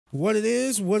What it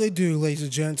is, what it do, ladies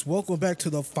and gents. Welcome back to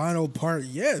the final part.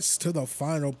 Yes, to the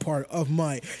final part of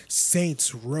my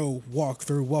Saints Row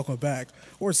walkthrough. Welcome back.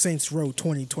 Or Saints Row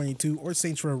 2022. Or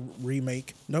Saints Row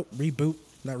remake. Nope, reboot.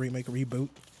 Not remake, reboot.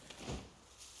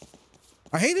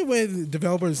 I hate it when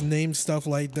developers name stuff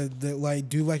like that like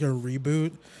do like a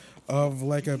reboot of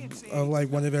like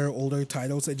one of their older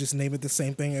titles and just name it the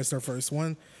same thing as their first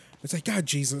one. It's like, God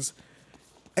Jesus.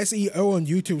 SEO on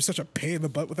YouTube is such a pain in the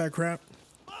butt with that crap.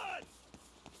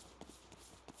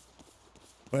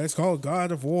 But it's called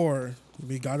God of War. You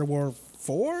mean God of War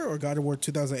 4 or God of War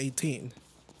 2018?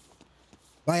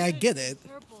 Like, I get it,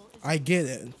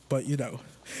 but you know.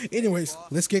 Anyways,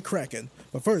 let's get cracking.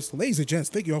 But first, ladies and gents,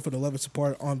 thank you all for the love and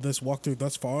support on this walkthrough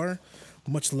thus far.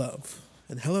 Much love.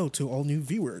 And hello to all new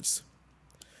viewers.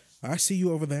 I see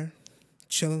you over there,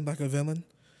 chilling like a villain.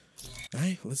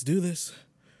 Alright, let's do this.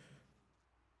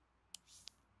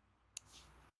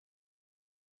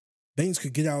 Things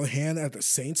could get out of hand at the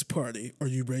Saints party. Are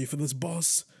you ready for this,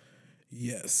 boss?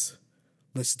 Yes.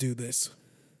 Let's do this.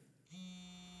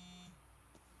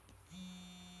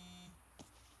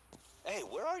 Hey,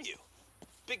 where are you?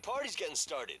 Big party's getting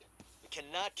started. We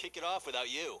cannot kick it off without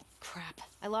you. Crap.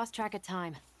 I lost track of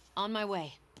time. On my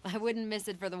way. I wouldn't miss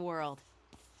it for the world.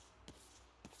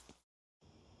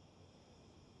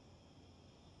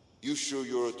 You sure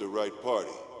you're at the right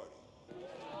party?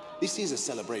 This is a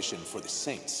celebration for the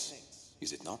Saints,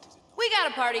 is it not? We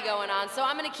got a party going on, so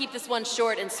I'm gonna keep this one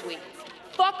short and sweet.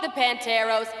 Fuck the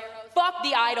Panteros, fuck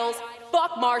the Idols,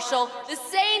 fuck Marshall. The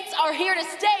Saints are here to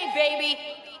stay, baby!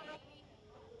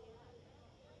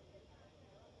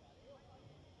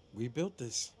 We built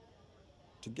this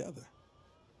together.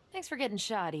 Thanks for getting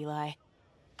shot, Eli.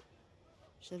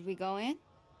 Should we go in?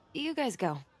 You guys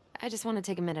go. I just want to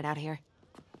take a minute out here.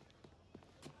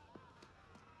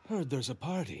 Heard there's a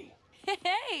party.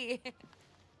 Hey!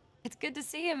 It's good to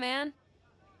see you, man.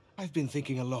 I've been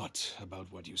thinking a lot about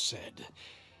what you said.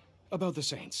 About the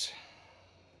Saints.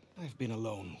 I've been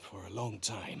alone for a long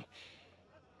time.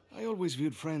 I always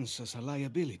viewed friends as a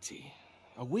liability,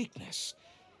 a weakness.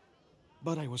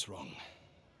 But I was wrong.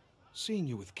 Seeing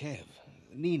you with Kev,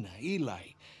 Nina, Eli,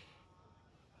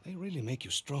 they really make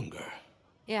you stronger.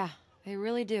 Yeah, they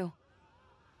really do.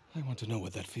 I want to know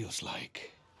what that feels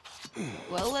like.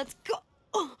 Well, let's go.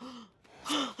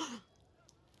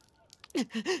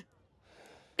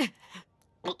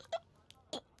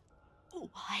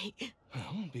 Why?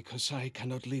 Well, because I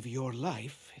cannot live your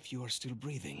life if you are still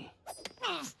breathing.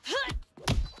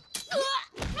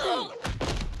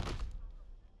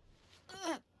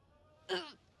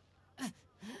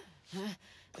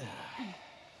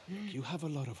 You have a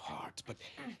lot of heart, but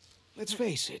let's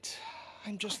face it,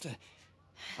 I'm just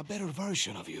a better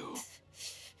version of you.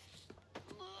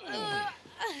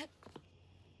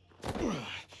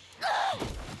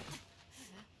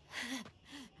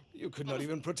 You could not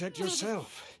even protect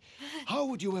yourself. How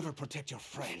would you ever protect your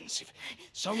friends if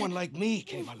someone like me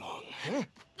came along, huh?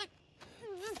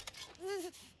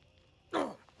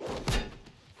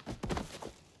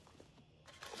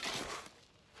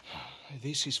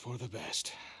 This is for the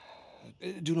best.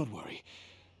 Do not worry.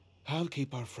 I'll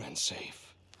keep our friends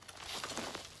safe.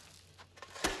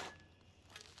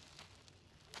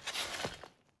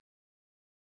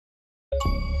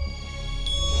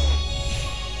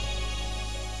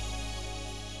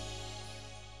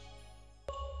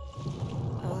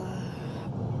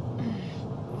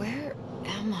 Where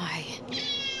am I?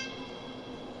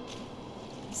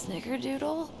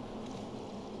 Snickerdoodle?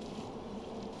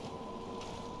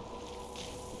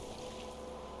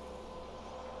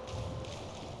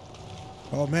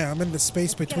 Oh man, I'm in the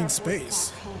space between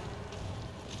space.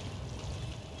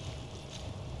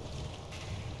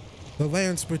 The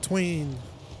lands between.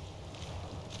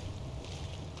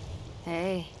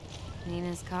 Hey,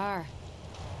 Nina's car.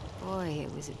 Boy,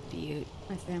 it was a beaut.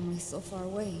 My family's so far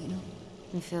away, you know?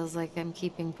 It feels like I'm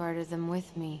keeping part of them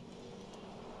with me.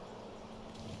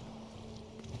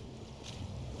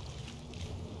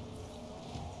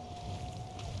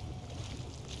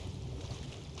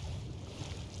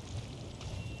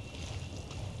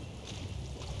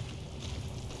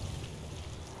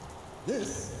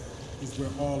 This is where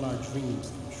all our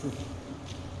dreams come true.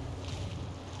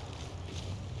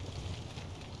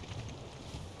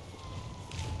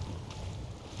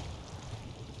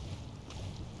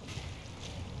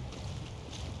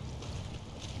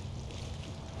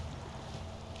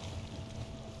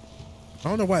 I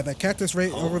don't know why that cactus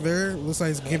right over there looks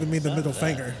like it's giving me the middle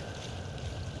finger.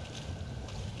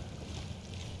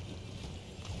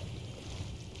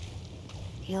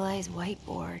 Eli's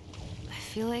whiteboard.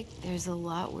 I feel like there's a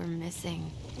lot we're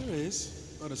missing. There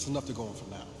is, but it's enough to go on for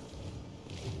now.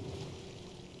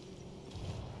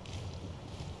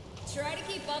 Try to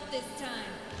keep up this time.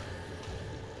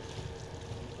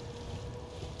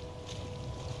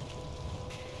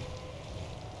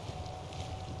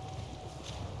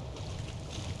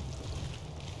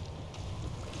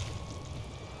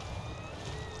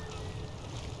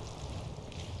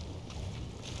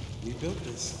 We built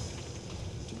this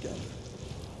together.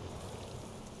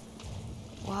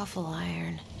 Waffle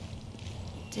iron.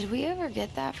 Did we ever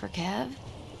get that for Kev?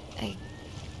 I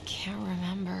can't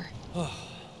remember.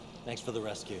 Thanks for the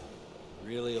rescue.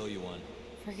 Really owe you one.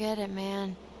 Forget it,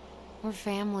 man. We're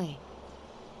family.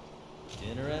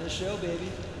 Dinner and a show,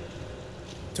 baby.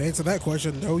 To answer that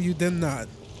question, no, you did not.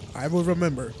 I will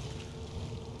remember.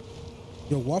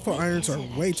 Your waffle irons are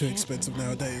way too expensive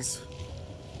nowadays.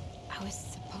 I was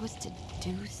supposed to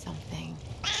do something.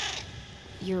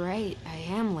 You're right, I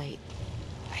am late.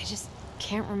 I just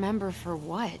can't remember for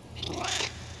what.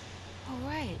 Oh,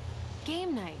 right.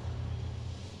 Game night.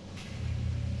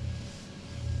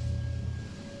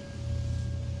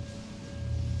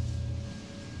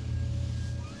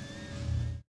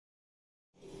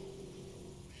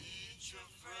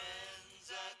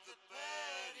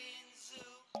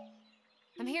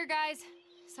 I'm here, guys.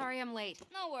 Sorry I'm late.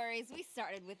 No worries, we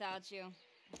started without you.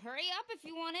 Hurry up if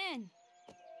you want in.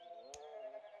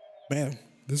 Man,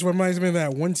 this reminds me of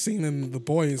that one scene in The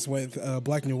Boys with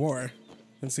Black Noir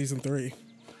in season 3.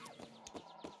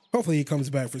 Hopefully he comes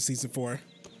back for season 4.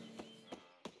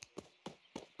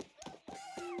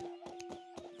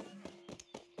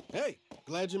 Hey,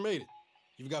 glad you made it.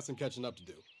 You've got some catching up to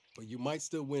do, but you might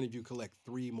still win if you collect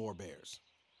 3 more bears.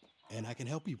 And I can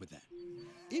help you with that.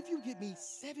 If you get me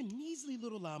 7 measly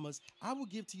little llamas, I will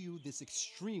give to you this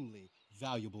extremely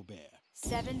valuable bear.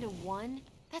 7 to 1?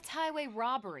 That's highway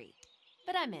robbery.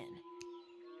 But I'm in.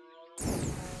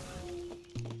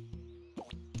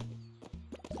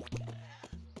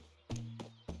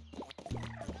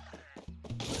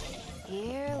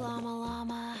 Here, llama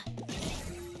llama.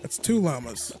 That's 2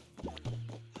 llamas.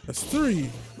 That's 3,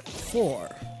 4.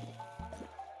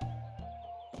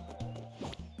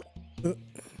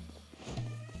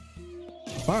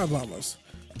 5 llamas.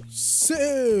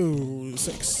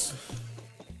 6.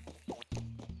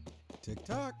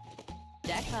 Tick-tock.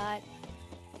 Jackpot.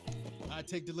 I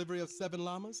take delivery of 7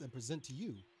 llamas and present to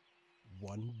you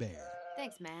 1 bear.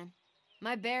 Thanks, man.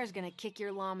 My bear's gonna kick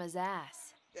your llama's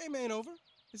ass. Game ain't over.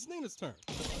 It's Nina's turn.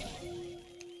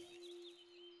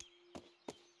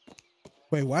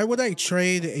 Wait, why would I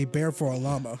trade a bear for a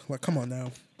llama? Like, come on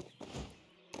now.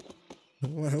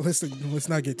 Well, let's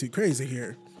not get too crazy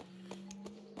here.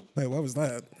 Wait, what was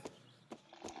that?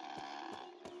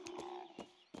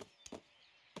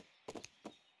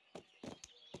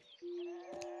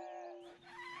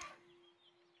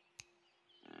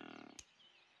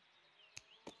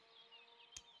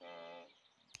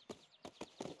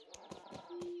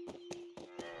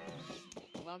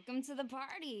 Welcome to the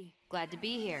party. Glad to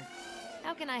be here.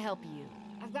 How can I help you?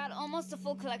 I've got almost a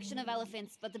full collection of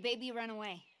elephants, but the baby ran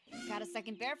away. Got a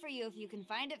second bear for you if you can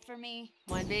find it for me.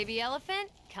 One baby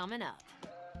elephant coming up.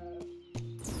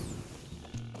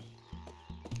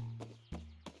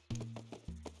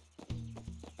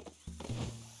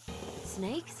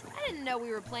 Snakes? I didn't know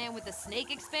we were playing with the snake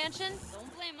expansion.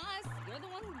 Don't blame us. You're the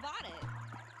one who bought it.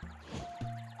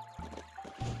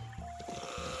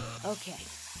 Okay.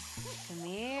 Come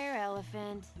here,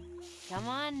 elephant. Come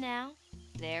on now.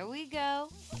 There we go.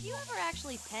 Have you ever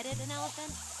actually petted an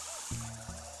elephant?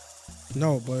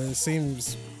 No, but it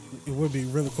seems it would be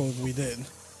really cool if we did.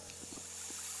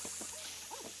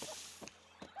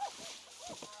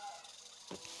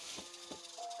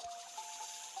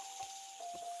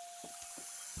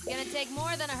 It's gonna take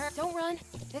more than a hurt. Don't run.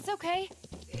 It's okay.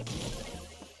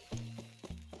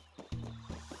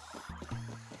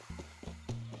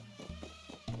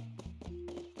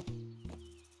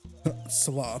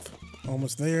 Sloth.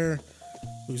 Almost there.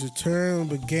 Lose your turn,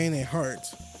 but gain a heart.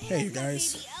 Hey, you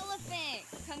guys. Baby elephant,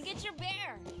 come get your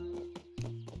bear.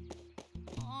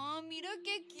 Aw, mira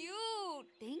que cute.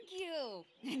 Thank you.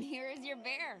 And here is your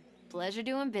bear. Pleasure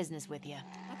doing business with you.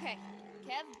 Okay,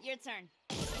 Kev, your turn.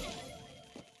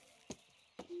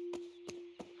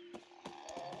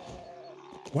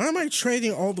 Why am I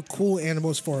trading all the cool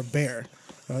animals for a bear?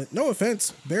 No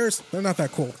offense, bears, they're not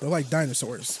that cool. They're like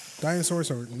dinosaurs. Dinosaurs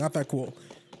are not that cool.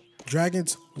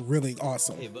 Dragons, really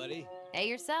awesome. Hey, buddy. Hey,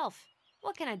 yourself.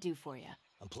 What can I do for you?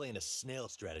 I'm playing a snail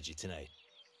strategy tonight.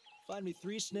 Find me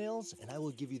 3 snails, and I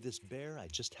will give you this bear I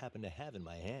just happen to have in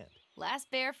my hand.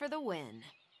 Last bear for the win.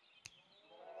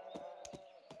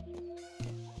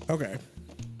 Okay.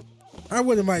 I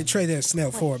wouldn't mind trading a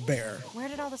snail for a bear. Where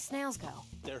did all the snails go?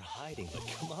 They're hiding, but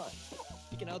come on.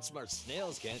 You can outsmart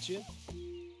snails, can't you?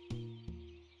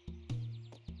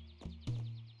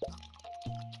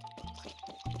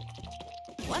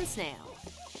 One snail.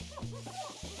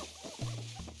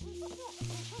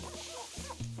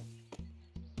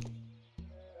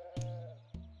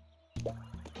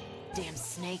 Damn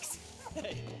snakes.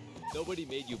 Hey, nobody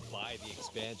made you buy the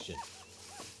expansion.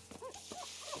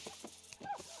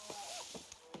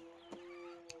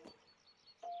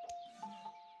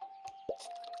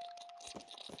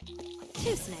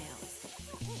 Two snails.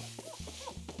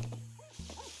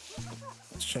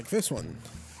 Let's check this one.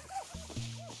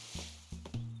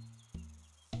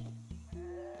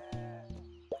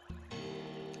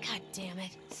 God damn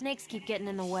it. Snakes keep getting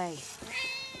in the way.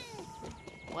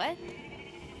 What?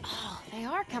 Oh, they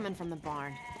are coming from the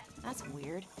barn. That's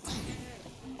weird.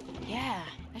 Yeah,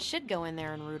 I should go in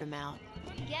there and root them out.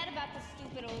 Forget about the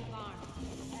stupid old barn.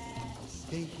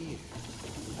 Stay here.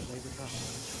 I lay recover.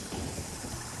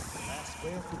 Last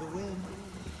bear for the win.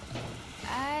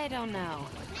 I don't know.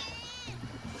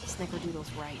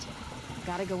 Snickerdoodle's right.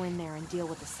 Gotta go in there and deal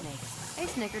with the snakes. Hey,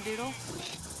 Snickerdoodle.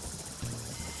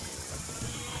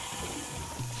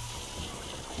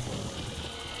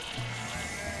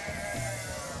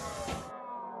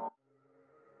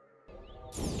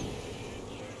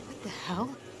 What the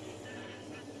hell?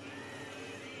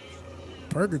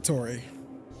 Purgatory.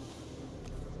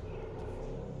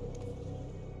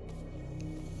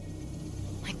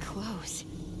 My clothes.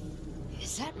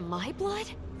 Is that my blood?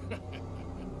 Oh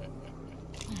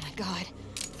my god.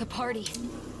 The party.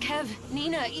 Kev,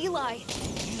 Nina, Eli. You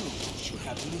should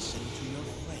have listened to your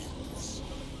friends.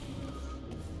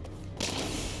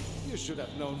 You should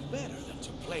have known better than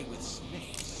to play with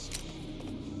snakes.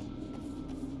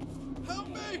 Help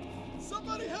me!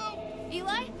 Somebody help!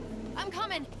 Eli? I'm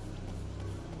coming.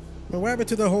 Man, what happened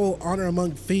to the whole honor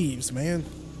among thieves, man?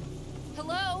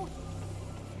 Hello?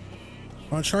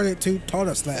 Uncharted 2 taught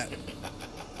us that.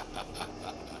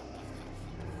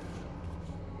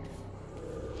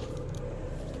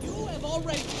 You have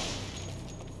already...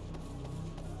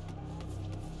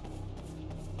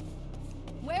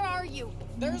 Where are you?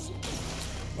 There's...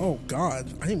 Oh god,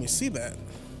 I didn't even see that.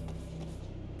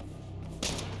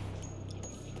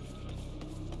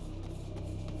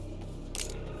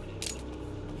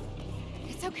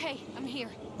 It's okay. I'm here.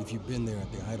 If you'd been there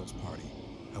at the Idols party,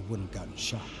 I wouldn't have gotten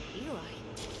shot. Eli.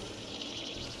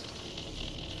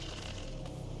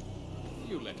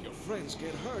 You let your friends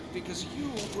get hurt because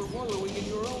you were wallowing in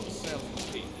your own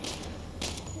self-pity.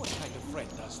 What kind of friend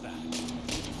does that?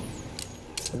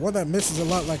 The one that misses a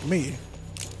lot like me.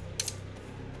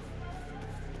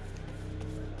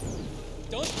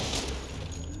 Don't...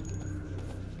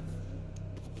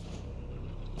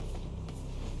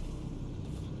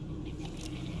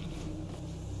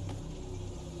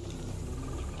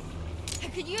 I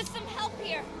could use some help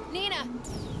here. Nina!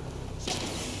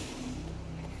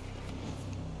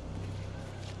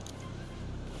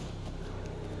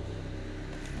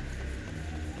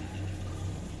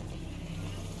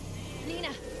 Nina,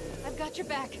 I've got your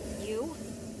back. You?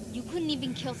 You couldn't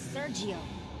even kill Sergio.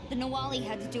 The Nawali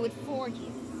had to do it for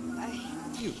you.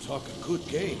 You talk a good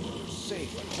game when you're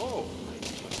safe at home,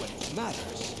 but when it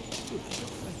matters, you let your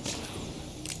friends down.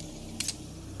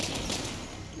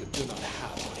 You do not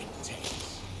have what it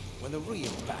takes. When the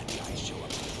real bad guys show up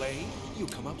to play, you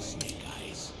come up snake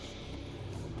eyes.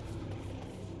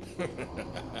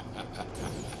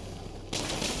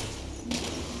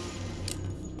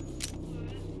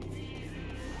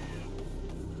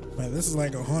 Man, this is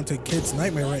like a haunted kid's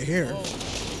nightmare right here.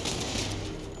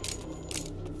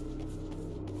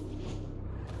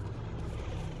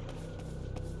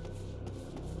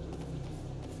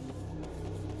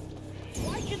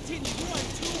 Why continue? You are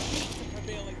too weak to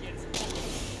prevail against me.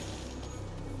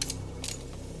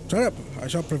 Shut up, I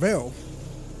shall prevail.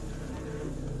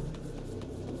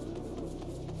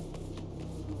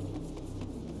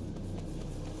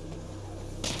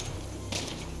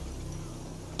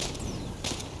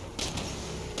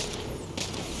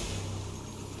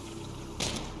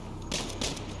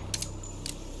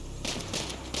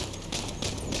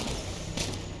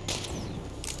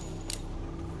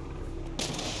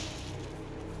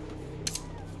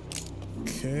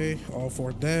 Okay, all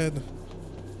four dead.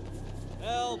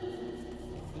 Help!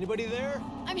 Anybody there?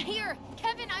 I'm here!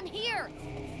 Kevin, I'm here!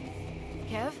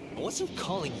 Kev? I wasn't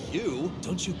calling you.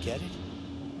 Don't you get it?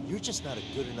 You're just not a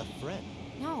good enough friend.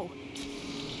 No.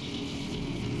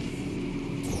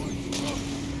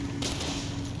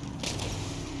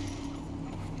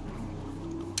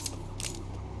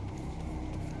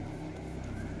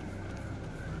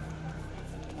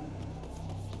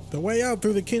 The way out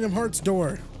through the Kingdom Hearts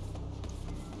door.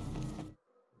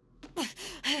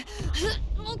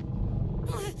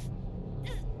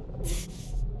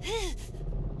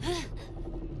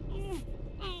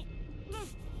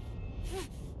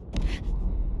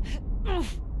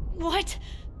 What?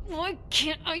 Why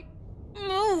can't I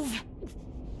move?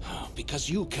 Because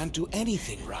you can't do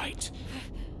anything right.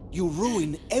 You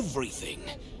ruin everything.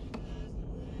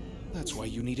 That's why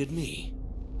you needed me.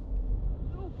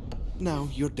 Now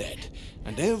you're dead,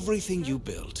 and everything you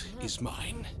built is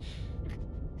mine.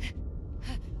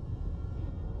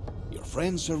 Your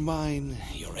friends are mine,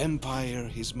 your empire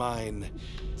is mine,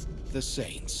 the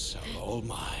Saints are all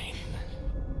mine.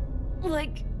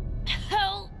 Like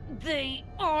hell they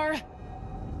are.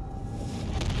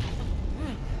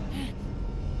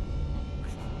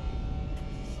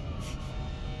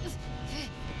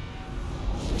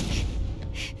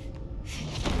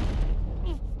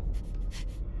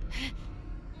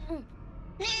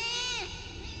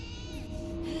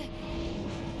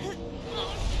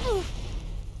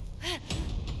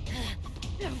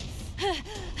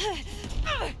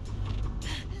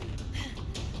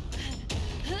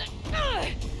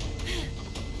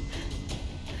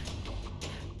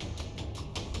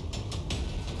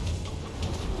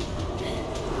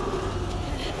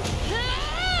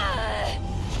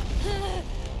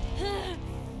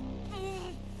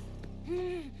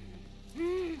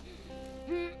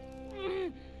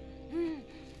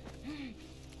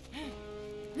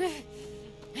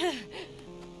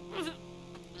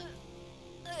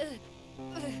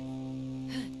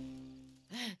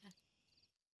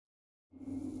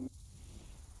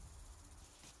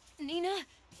 Nina?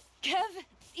 Kev?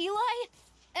 Eli?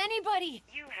 Anybody?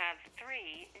 You have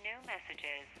 3 new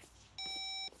messages.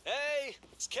 Hey,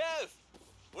 it's Kev.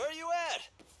 Where are you at?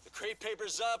 The crate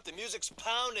paper's up, the music's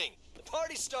pounding, the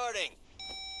party's starting.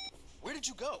 Where did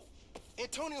you go?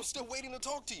 Antonio's still waiting to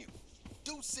talk to you.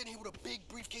 Dude's sitting here with a big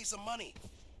briefcase of money.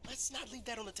 Let's not leave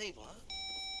that on the table, huh?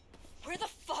 Where the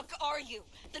fuck are you?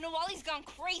 The Nawali's gone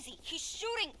crazy. He's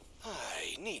shooting.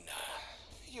 Hi, Nina.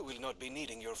 You will not be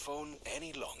needing your phone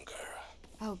any longer.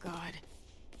 Oh God.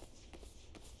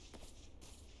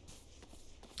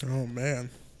 Oh man.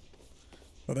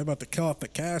 Well, they're about to kill off the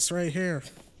cast right here.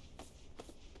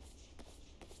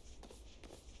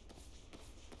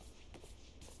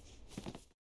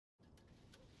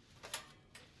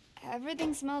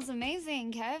 Everything smells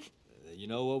amazing, Kev. You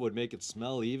know what would make it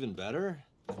smell even better?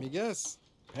 Let me guess.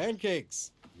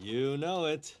 Pancakes. You know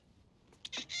it.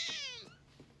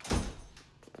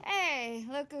 Hey,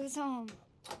 look who's home.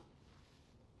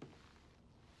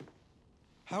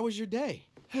 How was your day?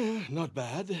 Not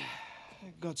bad.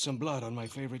 I got some blood on my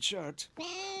favorite shirt.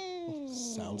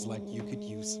 Sounds like you could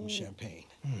use some champagne.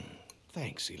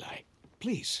 Thanks, Eli.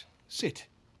 Please, sit.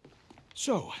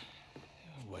 So,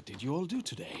 what did you all do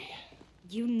today?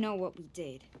 You know what we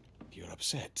did. You're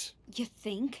upset. You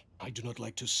think? I do not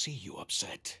like to see you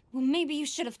upset. Well, maybe you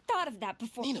should have thought of that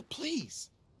before. Nina, please.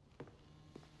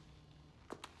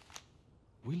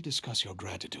 We'll discuss your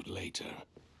gratitude later.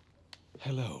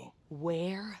 Hello.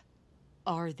 Where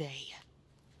are they?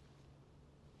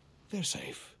 They're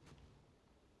safe.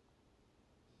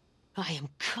 I am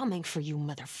coming for you,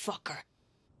 motherfucker.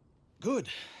 Good.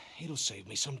 It'll save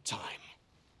me some time.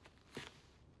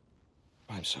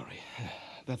 I'm sorry.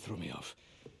 That threw me off.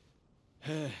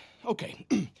 Okay.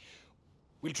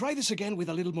 We'll try this again with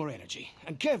a little more energy.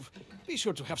 And Kev, be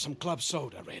sure to have some club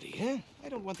soda ready, eh? I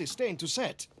don't want this stain to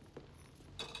set.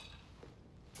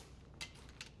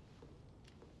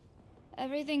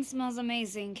 Everything smells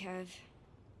amazing, Kev.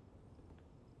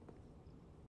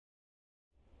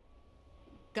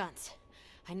 Guns.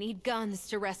 I need guns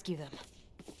to rescue them.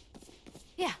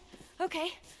 Yeah,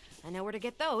 okay. I know where to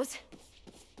get those.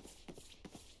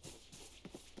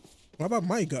 What about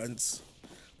my guns?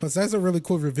 Plus, that's a really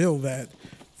cool reveal that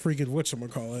freaking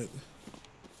whatchamacallit.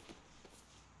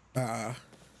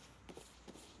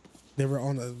 They were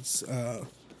on the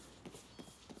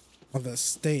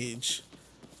stage.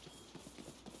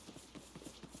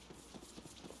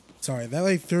 Sorry, that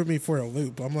like threw me for a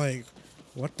loop. I'm like,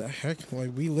 what the heck?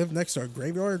 Like, we live next to a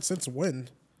graveyard since when?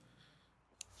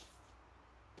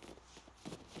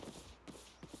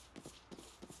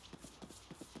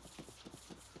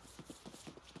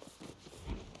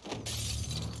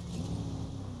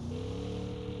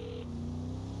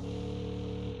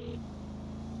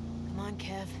 Come on,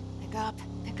 Kev. Pick up.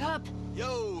 Pick up.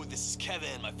 Yo, this is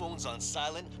Kevin. My phone's on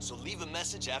silent, so leave a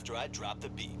message after I drop the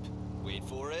beep. Wait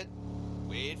for it.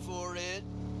 Wait for it.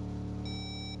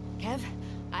 Kev,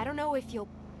 I don't know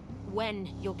when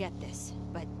you'll get this,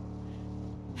 but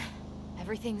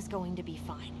everything's going to be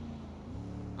fine.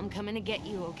 I'm coming to get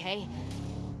you, okay?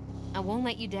 I won't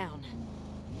let you down.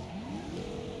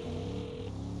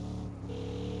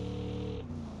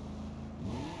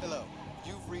 Hello.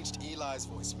 You've reached Eli's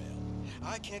voicemail.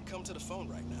 I can't come to the phone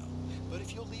right now, But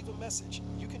if you'll leave a message,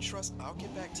 you can trust I'll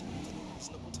get back to you within a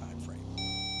reasonable time frame.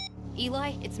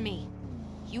 Eli, it's me.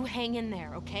 You hang in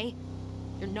there, okay?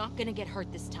 You're not gonna get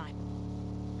hurt this time.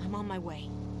 I'm on my way.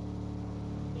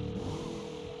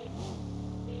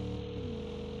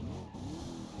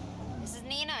 This is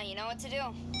Nina, you know what to do.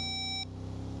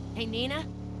 Hey, Nina,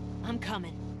 I'm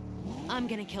coming. I'm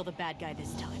gonna kill the bad guy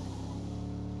this time.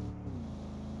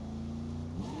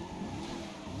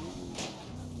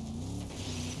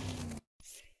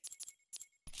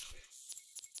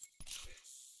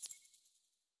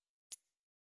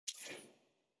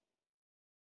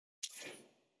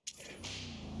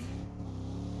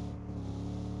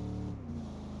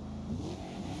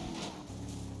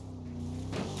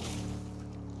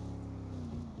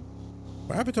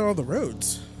 What happened to all the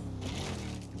roads?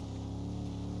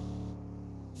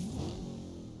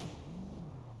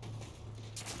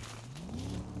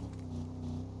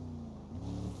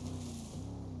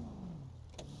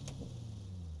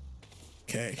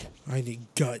 Okay, I need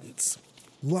guns.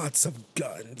 Lots of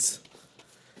guns.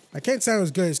 I can't sound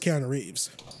as good as Keanu Reeves.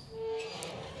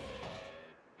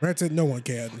 Granted, no one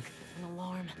can. An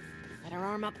alarm. Better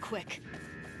arm up quick.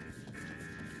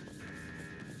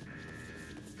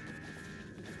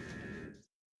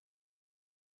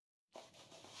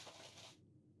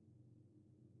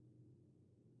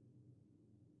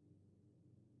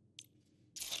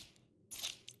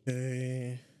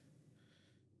 Okay.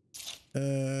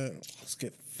 Let's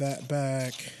get that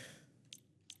back.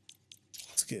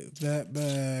 Let's get that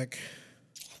back.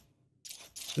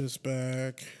 This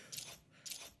back.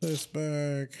 This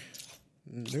back.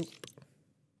 Nope.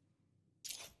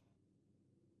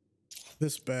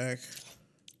 This back.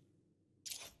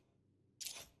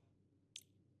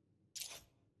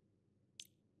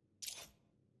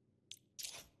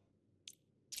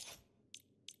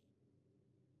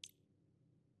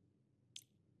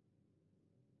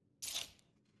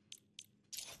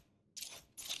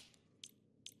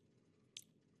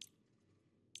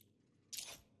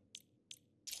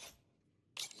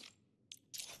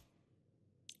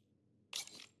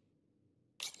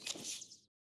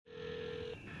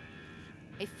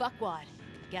 Hey, fuckwad.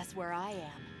 Guess where I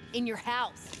am? In your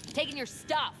house. Taking your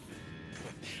stuff.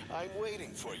 I'm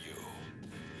waiting for you.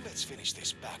 Let's finish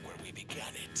this back where we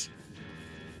began it.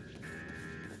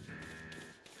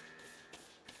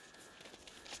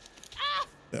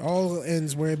 It all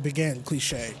ends where it began,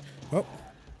 cliche. Oh.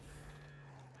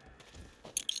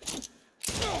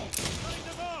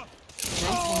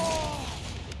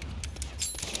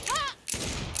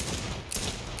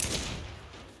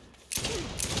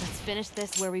 Let's finish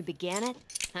this where we began it?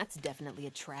 That's definitely a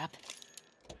trap.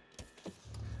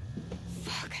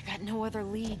 Fuck, I got no other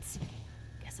leads.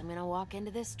 Guess I'm gonna walk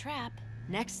into this trap.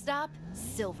 Next stop,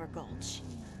 Silver Gulch.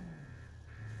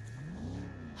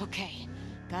 Okay,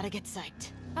 gotta get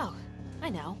psyched. Oh, I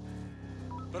know.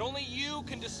 But only you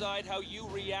can decide how you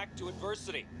react to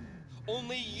adversity.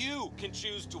 Only you can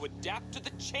choose to adapt to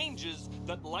the changes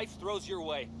that life throws your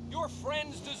way. Your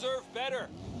friends deserve better.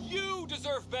 You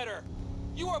deserve better.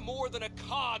 You are more than a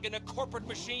cog in a corporate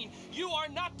machine. You are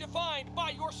not defined by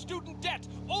your student debt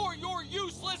or your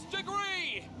useless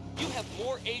degree. You have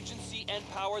more agency and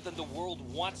power than the world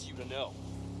wants you to know.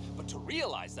 But to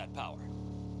realize that power,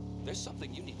 there's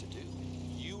something you need to do.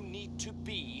 You need to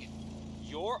be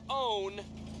your own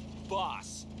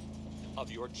boss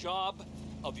of your job,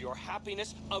 of your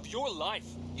happiness, of your life.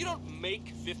 You don't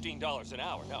make $15 an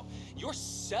hour, no. You're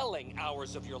selling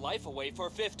hours of your life away for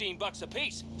 15 bucks a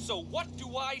piece. So what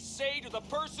do I say to the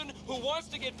person who wants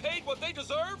to get paid what they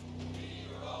deserve? Be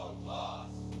your own boss.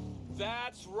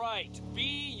 That's right.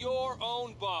 Be your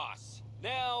own boss.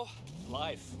 Now,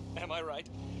 life, am I right?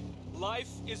 Life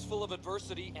is full of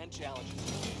adversity and challenges.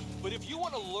 But if you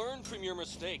want to learn from your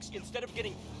mistakes instead of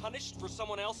getting punished for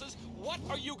someone else's, what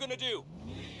are you gonna do?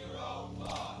 Be your own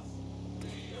boss. Be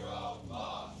your own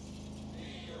boss.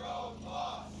 Be your own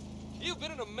boss. You've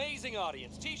been an amazing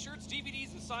audience. T-shirts,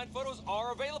 DVDs, and signed photos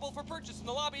are available for purchase in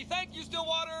the lobby. Thank you,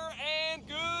 Stillwater, and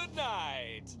good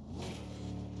night.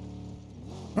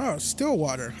 Oh,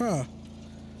 Stillwater, huh?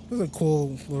 That's a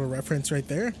cool little reference right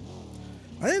there.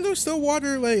 I didn't know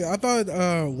Stillwater, like, I thought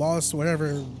Lost,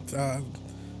 whatever,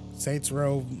 Saints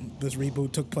Row, this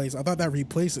reboot took place. I thought that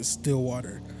replaces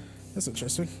Stillwater. That's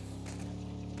interesting.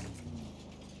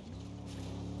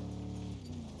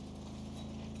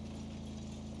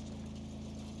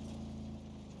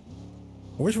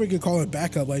 I wish we could call it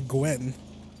backup like Gwen.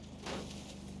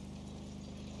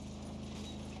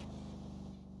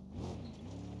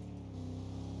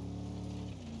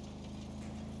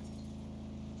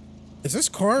 Is this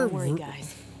car? Don't worry,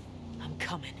 guys. I'm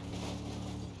coming.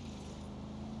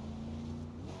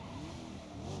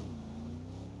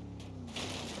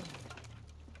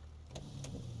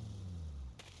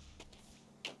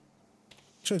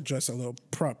 should dress a little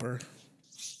proper.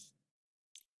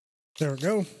 There we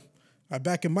go. I'm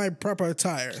back in my proper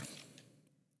attire.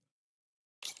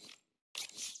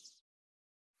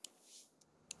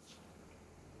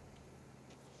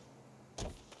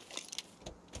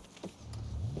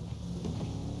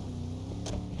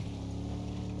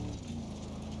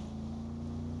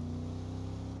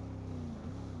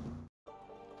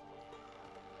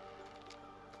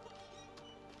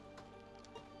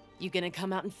 You gonna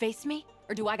come out and face me?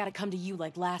 Or do I gotta come to you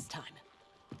like last time?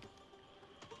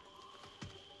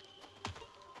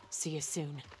 See you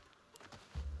soon.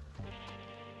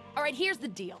 Alright, here's the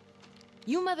deal.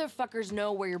 You motherfuckers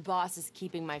know where your boss is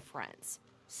keeping my friends.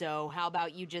 So how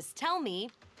about you just tell me,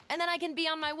 and then I can be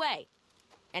on my way.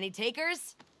 Any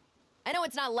takers? I know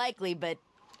it's not likely, but,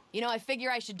 you know, I figure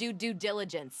I should do due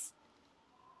diligence.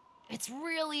 It's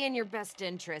really in your best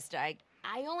interest.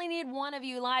 I only need one of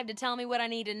you alive to tell me what I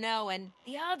need to know, and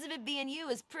the odds of it being you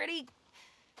is pretty...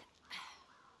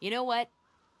 You know what?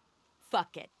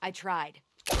 Fuck it. I tried.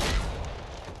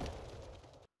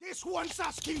 This one's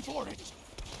asking for it!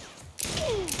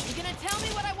 You gonna tell me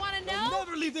what I want to know? I'll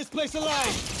never leave this place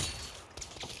alive!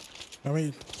 I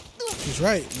mean, she's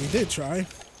right. We did try.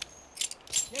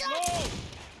 Get low!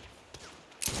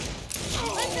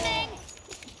 Listening!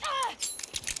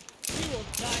 You will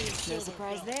die in No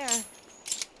surprise there.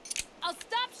 I'll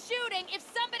stop shooting if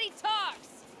somebody talks!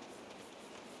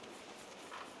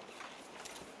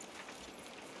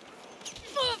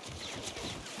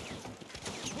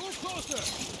 Move closer!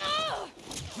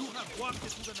 You have walked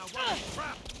into the Nawali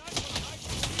trap!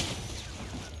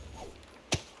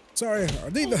 Sorry, I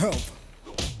need the help.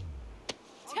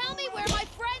 Tell me where my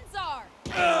friends are!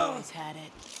 I always had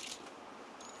it.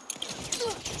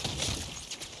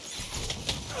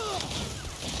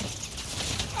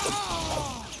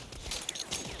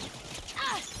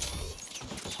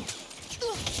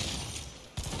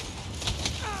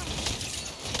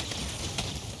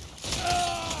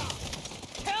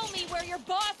 Tell me where your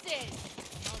boss is!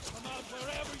 Come out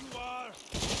wherever you are!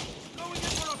 Going in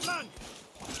for a flank!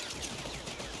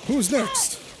 Who's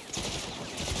next?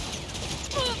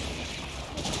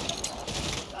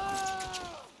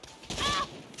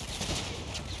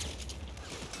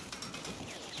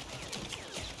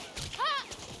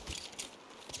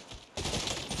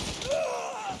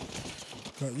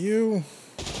 Got you.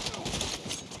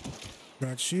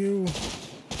 Got you.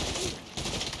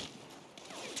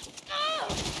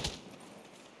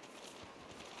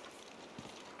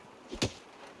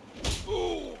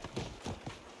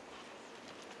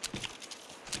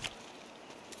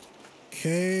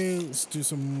 Okay, let's do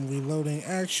some reloading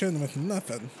action with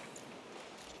nothing.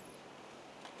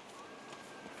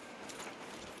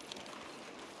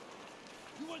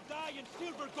 You will die in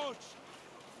Silvercoach!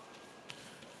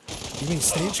 You mean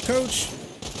stagecoach?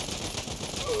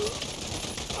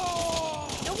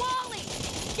 Nawali!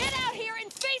 Get out here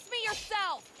and face me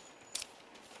yourself!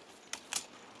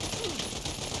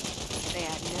 They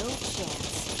had no chance.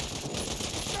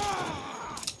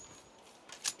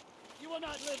 You will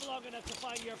not live long enough to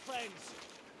find your friends!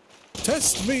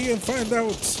 Test me and find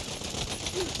out.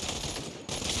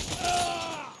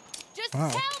 Just Wow.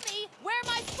 tell me where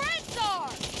my friends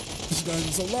are! This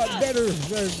gun's a lot better.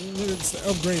 It's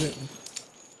upgraded.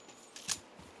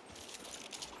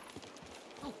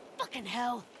 Oh, fucking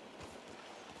hell.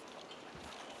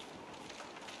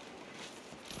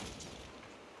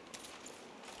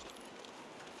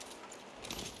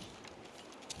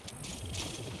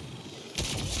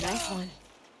 Nice one.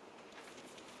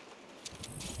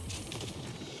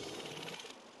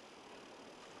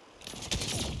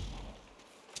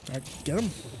 I get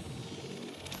him.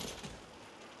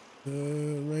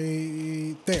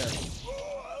 Right there.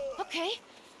 Okay,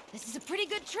 this is a pretty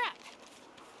good trap.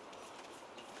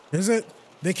 Is it?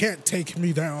 They can't take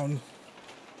me down.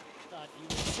 Thought you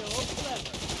were so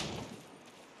clever.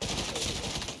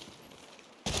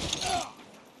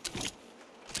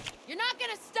 You're not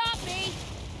gonna stop me!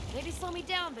 Maybe slow me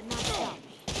down, but not stop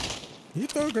me. He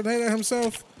threw a grenade at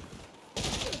himself.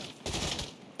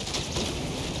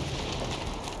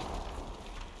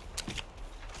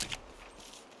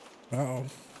 Uh-oh.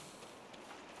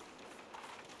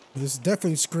 This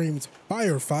definitely screams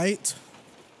firefight.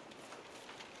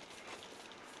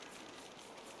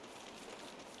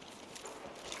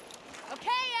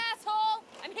 Okay, asshole!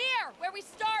 I'm here, where we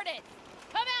started!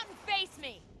 Come out and face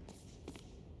me!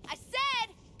 I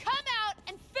said, come out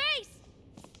and face!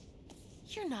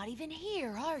 You're not even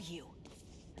here, are you?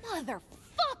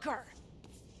 Motherfucker!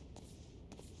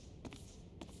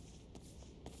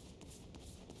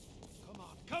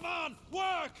 Come on,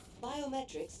 work!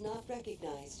 Biometrics not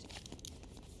recognized.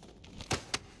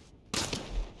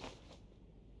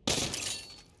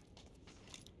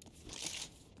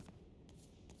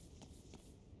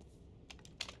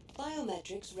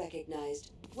 biometrics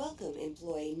recognized. Welcome,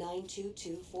 employee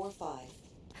 92245.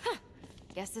 Huh.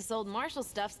 Guess this old Marshall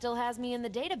stuff still has me in the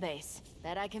database.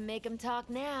 Bet I can make him talk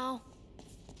now.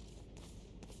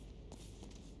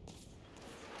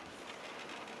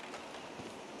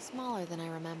 Smaller than I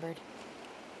remembered.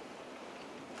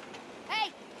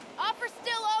 Hey! Offer's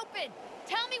still open!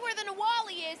 Tell me where the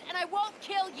Nawali is and I won't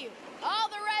kill you. All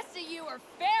the rest of you are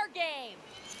fair game.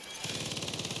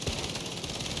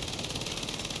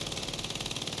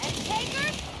 And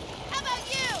takers? How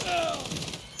about you?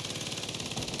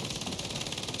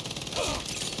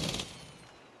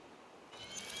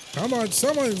 Come on,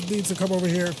 someone needs to come over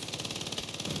here.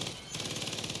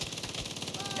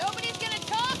 Nobody's gonna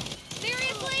talk?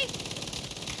 Seriously?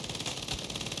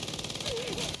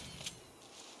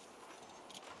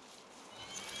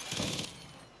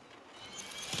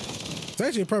 It's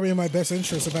actually probably in my best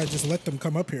interest if I just let them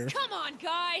come up here. Come on,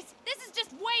 guys! This is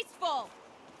just wasteful!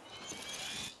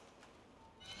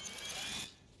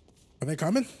 Are they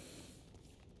coming?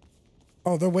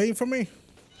 Oh, they're waiting for me?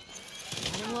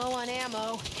 Running low on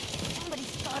ammo.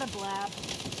 Somebody's got a blab.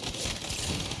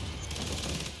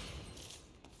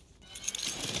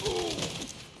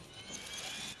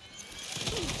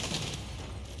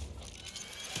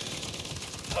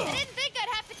 I didn't think I'd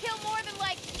have to kill more than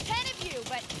like 10 of you,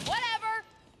 but whatever.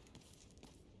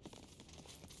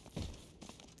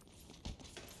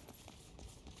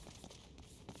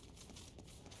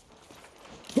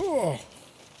 Oh.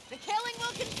 The killing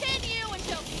will continue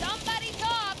until somebody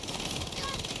talks.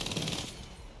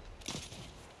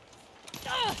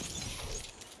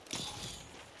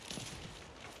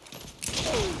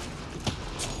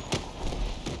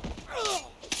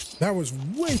 That was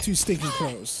way too stinking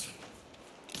close.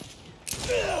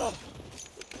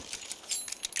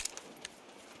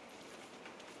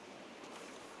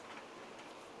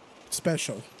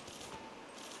 Special.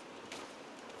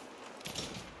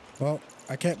 Well,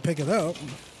 I can't pick it up.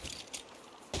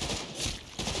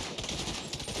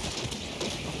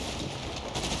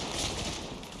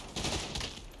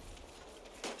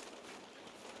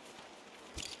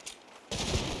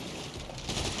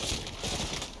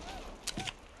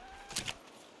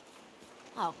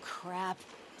 Oh, crap.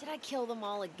 Did I kill them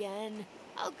all again?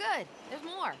 Oh, good. There's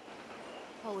more.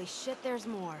 Holy shit, there's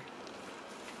more.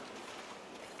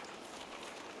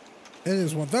 It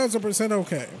is 1000%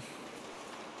 okay.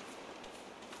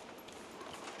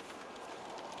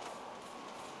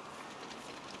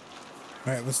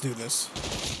 All right, let's do this.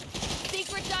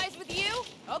 Secret dies with you?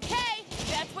 Okay,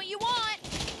 that's what you want.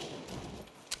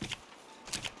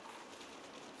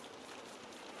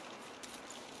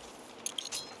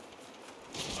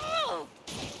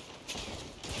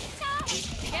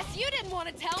 Guess you didn't want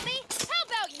to tell me. How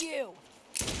about you?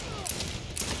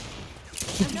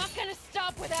 I'm not gonna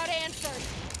stop without answers.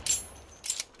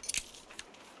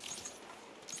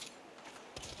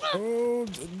 Oh,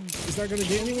 is that gonna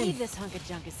get I anyone? believe this hunk of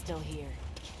junk is still here.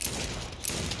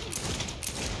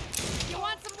 You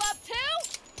want some love too?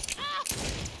 Ah!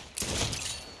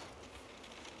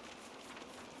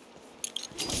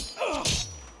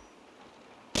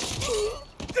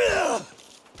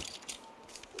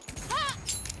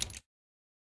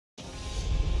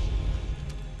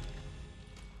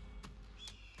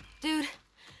 Dude,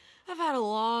 I've had a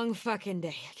long fucking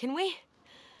day. Can we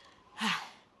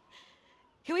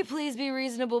please be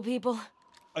reasonable people?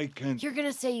 I can't. You're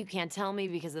gonna say you can't tell me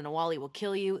because the Nawali will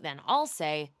kill you, then I'll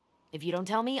say, if you don't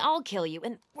tell me, I'll kill you,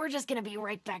 and we're just gonna be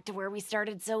right back to where we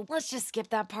started, so let's just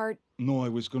skip that part. No, I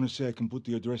was gonna say I can put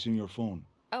the address in your phone.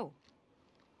 Oh.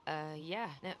 Yeah.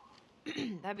 No.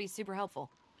 That'd be super helpful.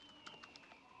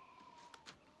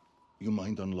 You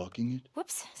mind unlocking it?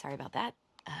 Whoops, sorry about that.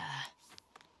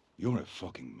 You're a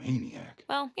fucking maniac.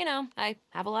 Well, you know, I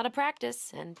have a lot of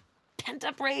practice and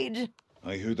pent-up rage.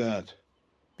 I hear that.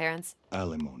 Parents?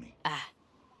 Alimony. Ah.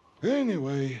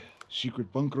 Anyway,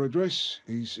 secret bunker address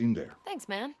is in there. Thanks,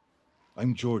 man.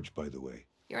 I'm George, by the way.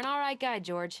 You're an all right guy,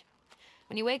 George.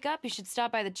 When you wake up, you should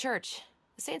stop by the church.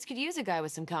 The Saints could use a guy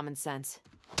with some common sense.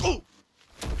 Oh!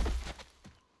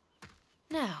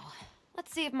 Now,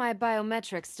 let's see if my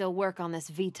biometrics still work on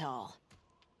this VTOL.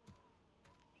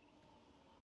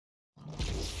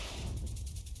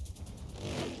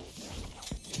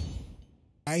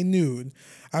 I knew.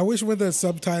 I wish when the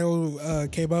subtitle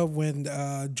came up when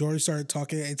George started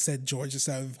talking, it said George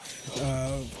instead of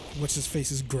what's his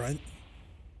face's grunt.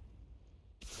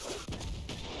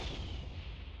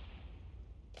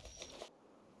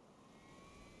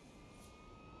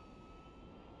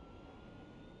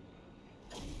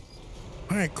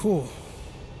 All right, cool.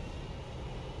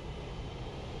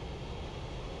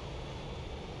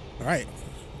 All right,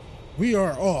 we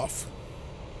are off.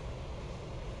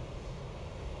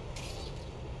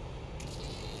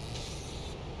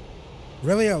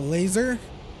 Really, a laser?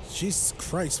 Jesus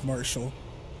Christ, Marshall.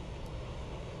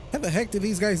 How the heck did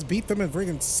these guys beat them in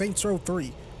friggin' Saints Row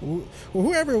 3?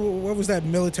 Whoever, what was that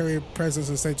military presence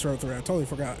in Saints Row 3? I totally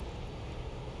forgot.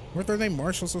 Weren't their name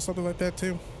Marshals or something like that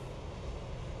too?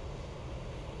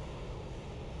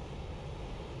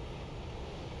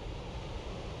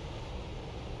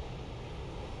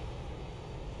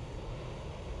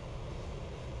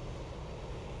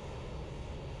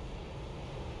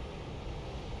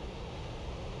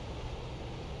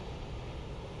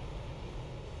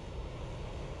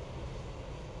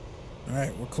 All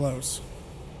right, we're close.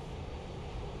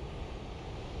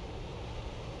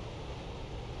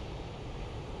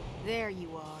 There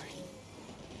you are.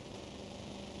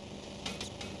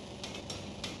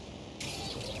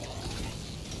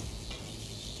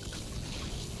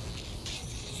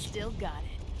 Still got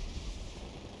it.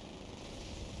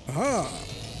 Aha!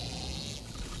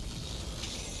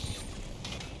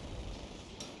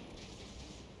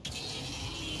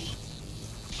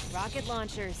 Rocket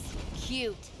launchers.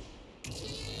 Cute.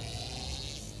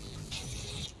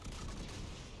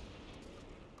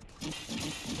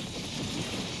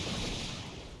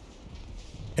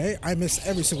 Okay, I missed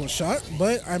every single shot,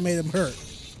 but I made them hurt.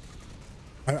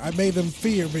 I made them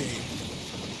fear me.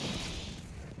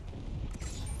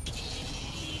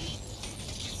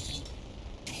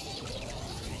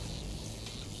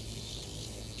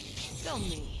 Go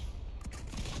me.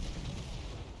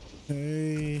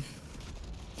 Okay.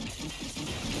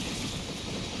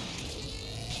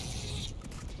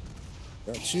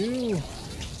 Got you.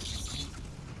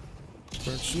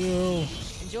 Got you.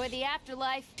 Enjoy the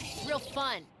afterlife. It's real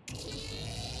fun.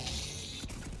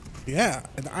 Yeah,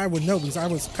 and I would know because I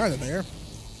was kind of there.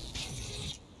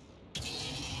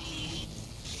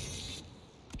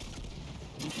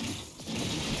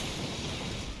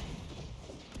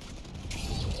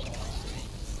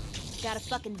 Got a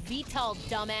fucking VTOL,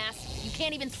 dumbass. You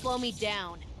can't even slow me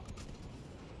down.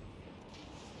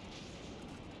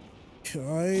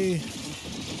 Okay.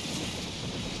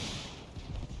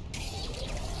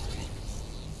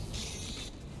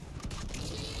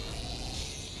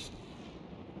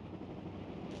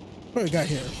 What do we got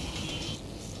here?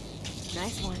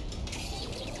 Nice one.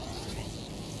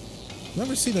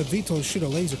 Never seen a VTOL shoot a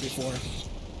laser before.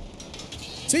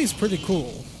 Seems pretty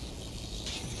cool.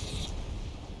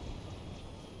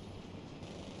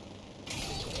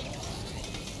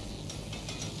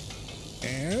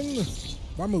 And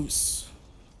Vamoose.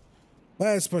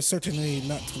 Last but certainly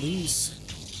not least.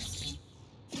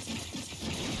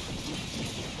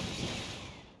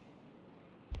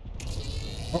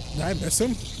 Oh, did I miss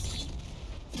him?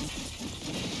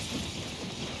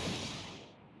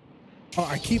 Oh,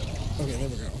 I keep... Okay, there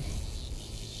we go.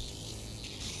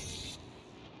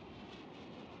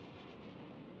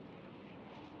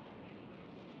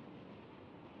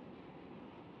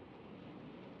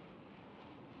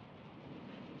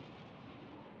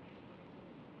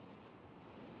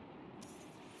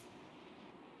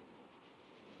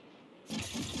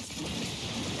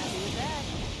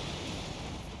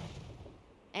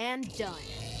 And done.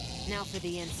 Now for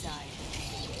the inside.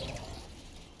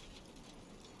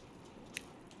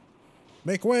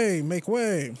 Make way, make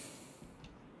way.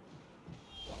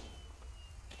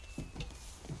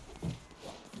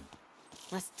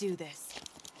 Let's do this.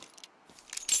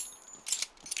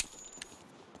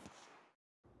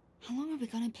 How long are we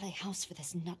gonna play house for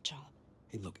this nut job?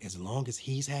 Hey, look, as long as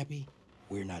he's happy,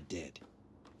 we're not dead.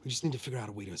 We just need to figure out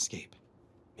a way to escape.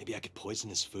 Maybe I could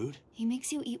poison his food? He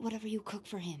makes you eat whatever you cook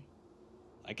for him.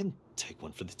 I can take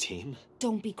one for the team.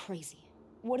 Don't be crazy.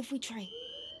 What if we try?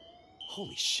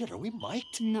 Holy shit, are we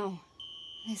mic'd? No.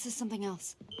 This is something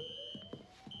else.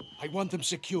 I want them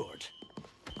secured.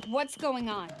 What's going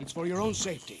on? It's for your own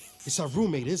safety. It's our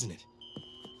roommate, isn't it?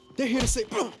 They're here to say...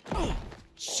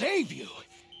 Save you?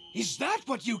 Is that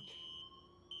what you...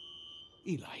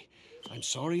 Eli, I'm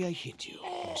sorry I hit you.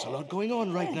 There's a lot going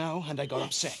on right now, and I got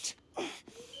upset.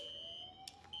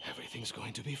 Everything's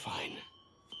going to be fine.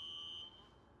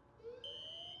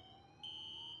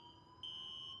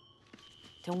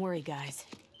 Don't worry, guys.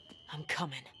 I'm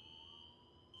coming.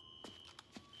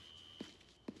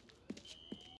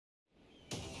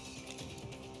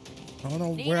 I don't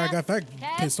know where I got that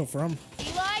pistol from.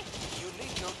 Eli? You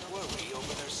need not worry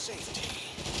over their safety.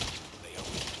 They are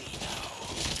with me now.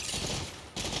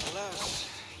 Alas,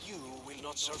 you will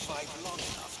not survive long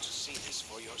enough to see this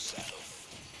for yourself.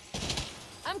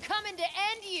 I'm coming to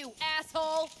end you,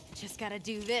 asshole! Just gotta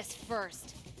do this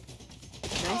first.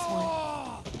 Nice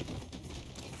one.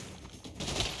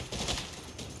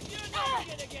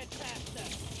 Gonna get past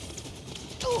us.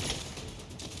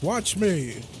 Watch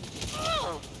me.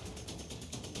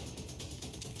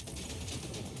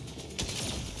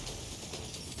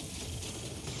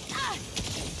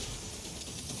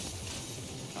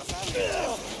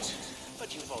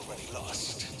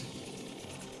 lost.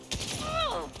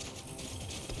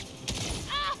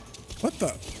 What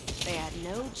the? They had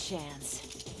no chance.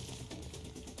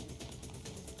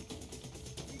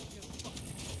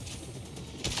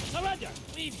 Surrender!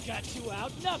 We've got you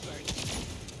outnumbered.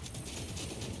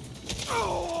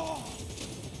 Oh!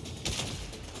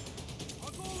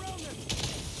 I'll go around them.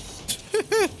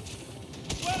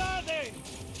 Where are they?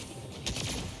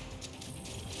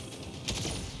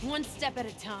 One step at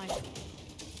a time.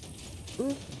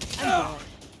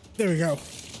 There we go.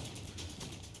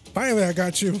 Finally, I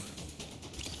got you.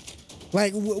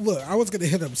 Like, look, I was gonna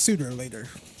hit him sooner or later.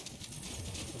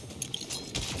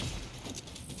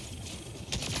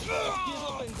 Give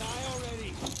up and die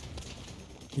already.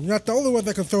 You're not the only one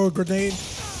that can throw a grenade.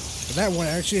 But that one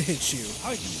actually hits you.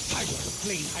 Are you tired of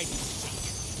playing hide and seek?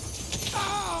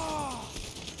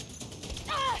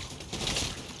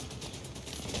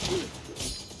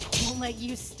 Won't let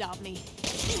you stop me.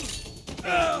 There's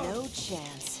no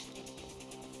chance.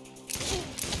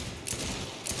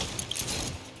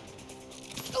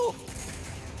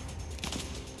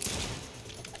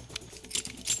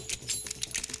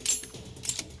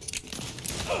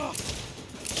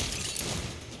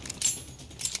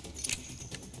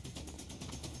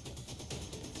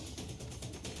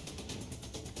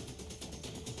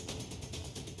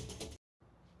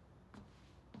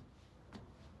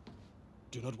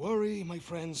 Do not worry, my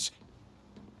friends.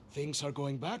 Things are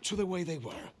going back to the way they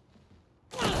were.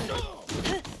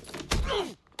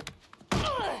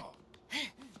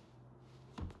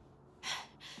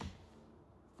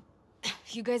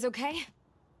 You guys okay?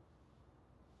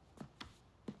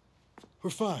 We're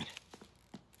fine.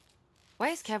 Why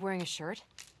is Kev wearing a shirt?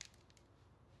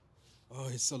 Oh,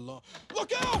 it's a long...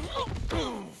 Look out!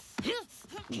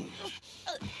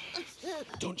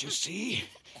 Don't you see?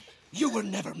 You were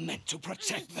never meant to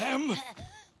protect them.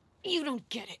 You don't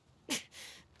get it.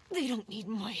 They don't need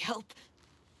my help.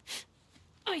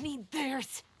 I need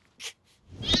theirs.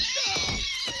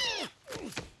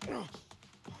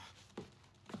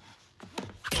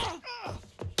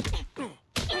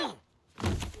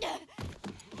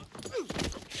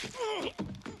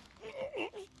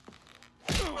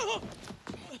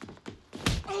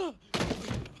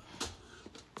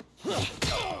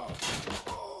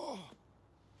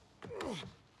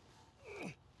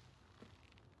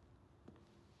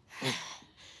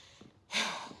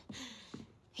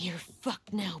 You're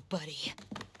fucked now, buddy.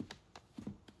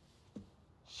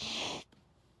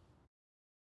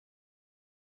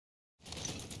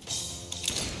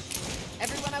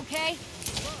 Everyone okay?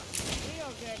 We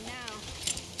all good now.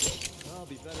 I'll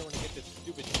be better when I get this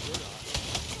stupid shirt off.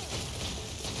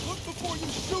 Look before you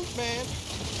shoot, man!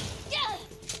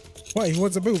 Wait, he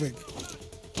wasn't moving.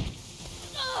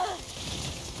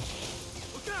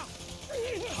 Look out!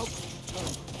 How could you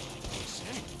turn?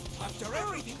 Sam, after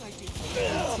everything I did for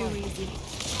you. Too easy.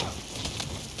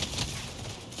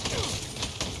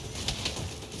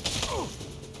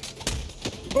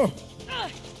 Oh.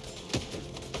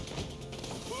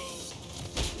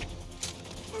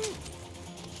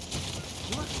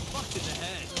 You are fucked in the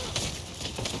head.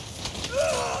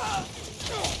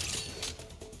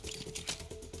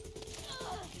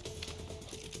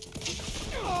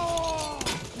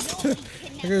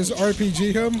 I guess RPG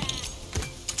him.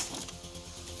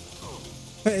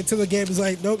 Until the game is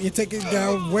like, nope, you're taking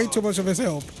down way too much of his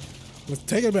health. Let's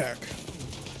take it back.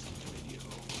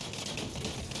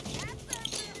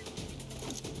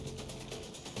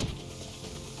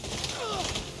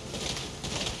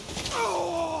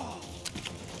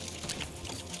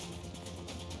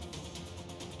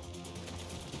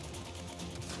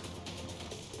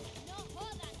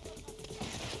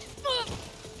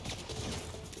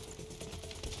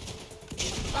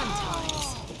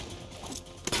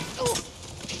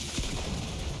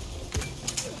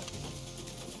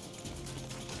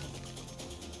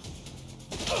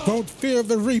 Don't fear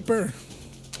the Reaper.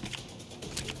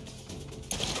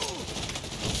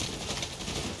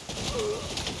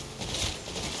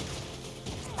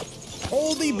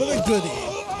 Oldie but a goodie.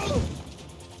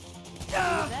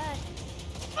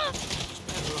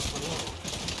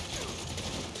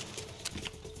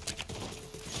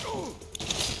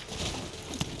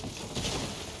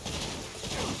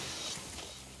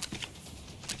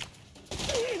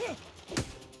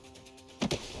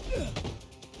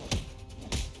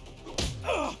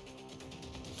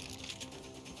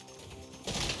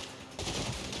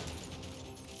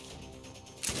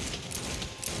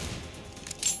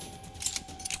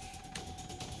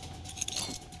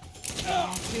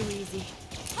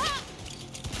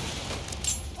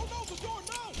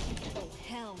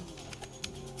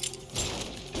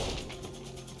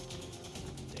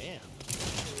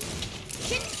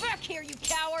 here, you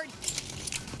coward!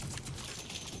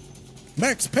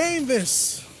 Max Payne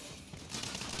this!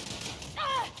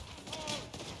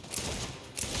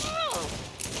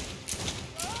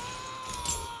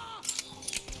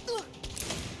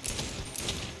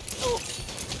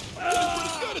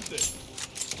 Good at this.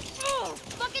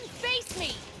 Fucking face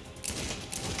me!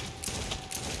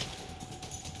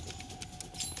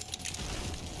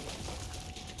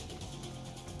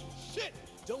 Shit!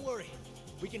 Don't worry.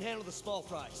 We can handle the small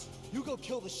fries. You go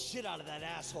kill the shit out of that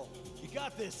asshole. You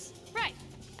got this. Right.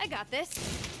 I got this.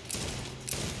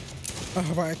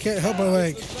 Oh, but I can't help but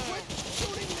like.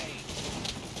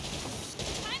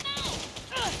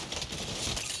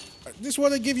 I just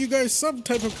want to give you guys some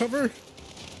type of cover.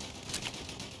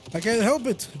 I can't help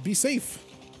it. Be safe.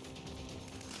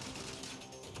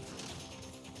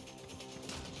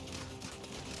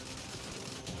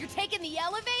 You're taking the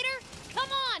elevator? Come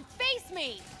on, face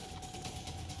me!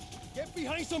 Get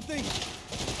behind something.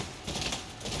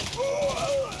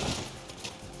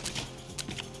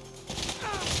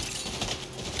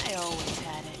 I always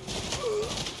had it.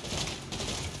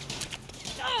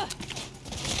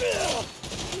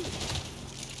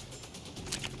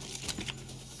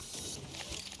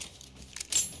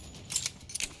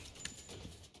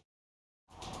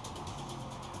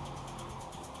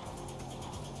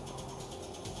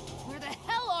 Where the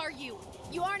hell are you?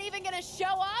 You aren't even gonna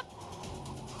show up?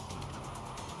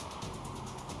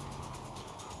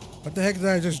 What the heck did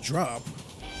I just drop?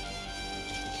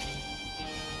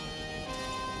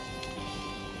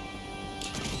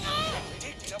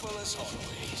 Predictable as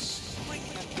always. Bring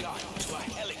a gun to a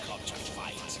helicopter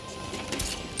fight.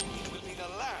 It will be the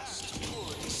last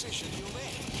poor decision you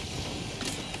make.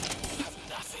 You have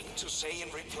nothing to say in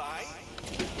reply?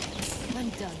 I'm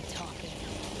done talking.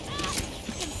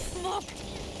 Smoke!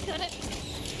 Gotta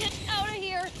get out of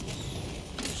here!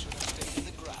 You should have stayed in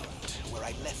the ground where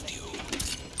I left you.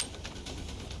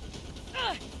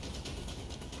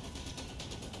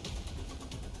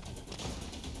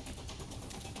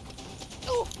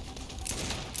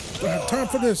 I don't have time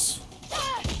for this.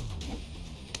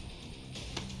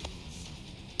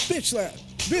 Bitch slap.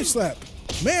 Bitch slap.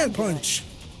 Man punch.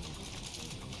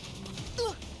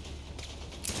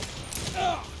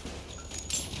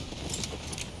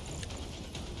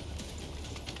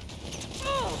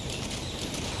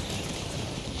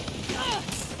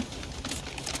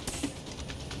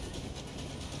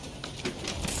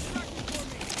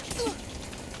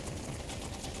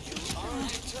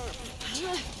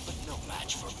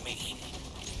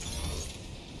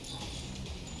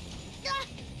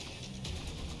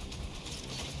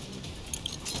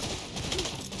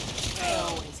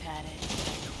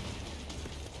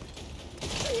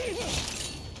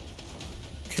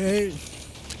 Okay.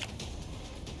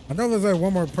 I know there's like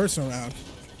one more person around.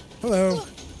 Hello.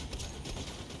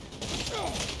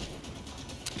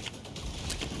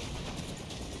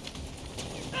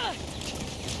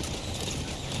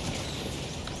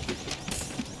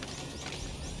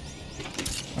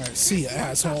 Alright, see ya,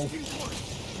 asshole.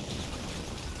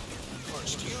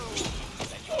 First you,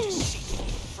 then your deceitful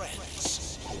friends.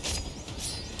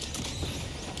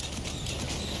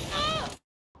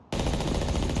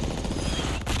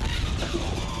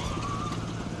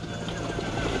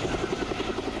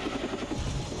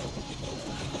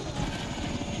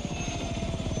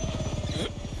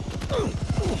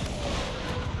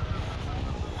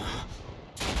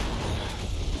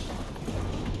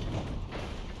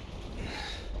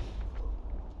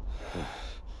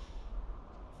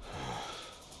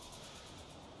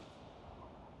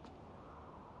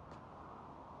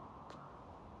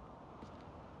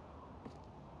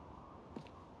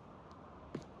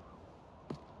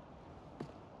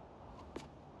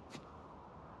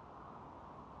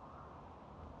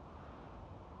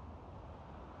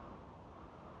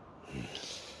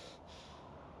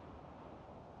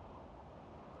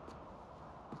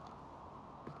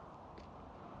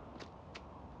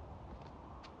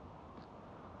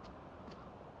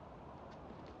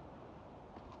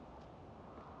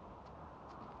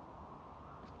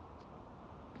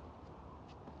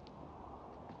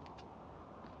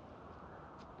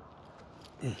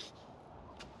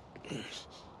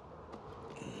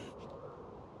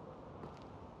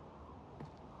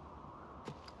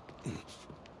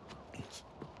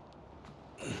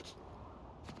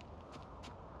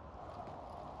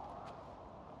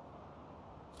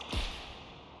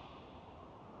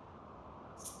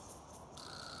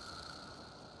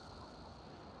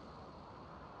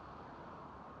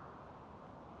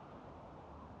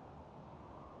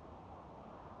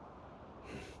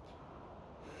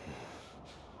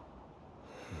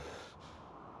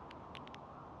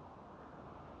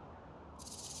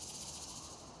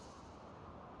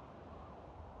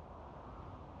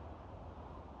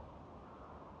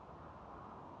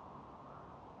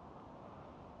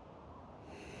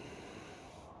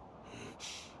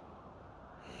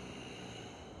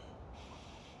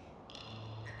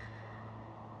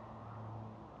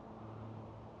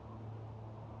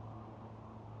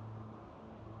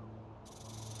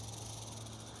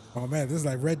 Oh man, this is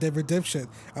like Red Dead Redemption.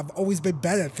 I've always been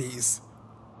bad at these.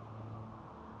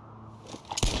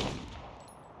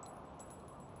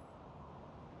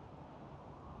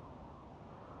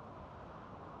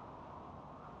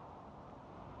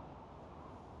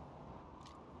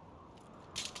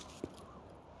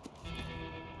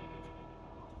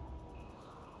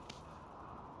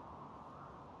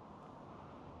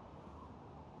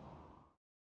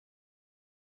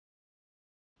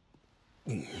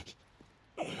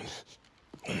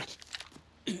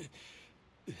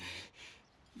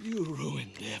 You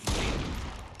ruined everything.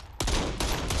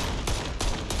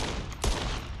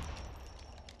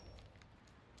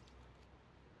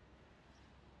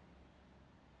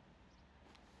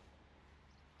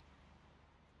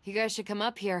 You guys should come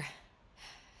up here.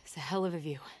 It's a hell of a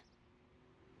view.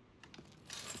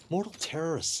 Mortal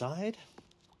terror aside,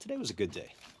 today was a good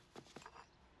day.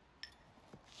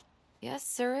 Yes,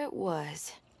 sir, it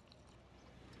was.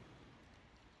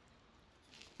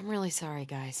 I'm really sorry,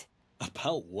 guys.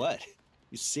 About what?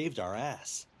 You saved our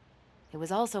ass. It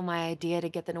was also my idea to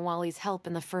get the Nawali's help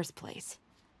in the first place.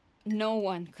 No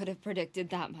one could have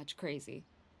predicted that much crazy.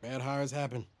 Bad hires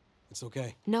happen. It's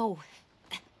okay. No.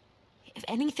 If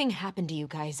anything happened to you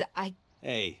guys,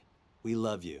 Hey, we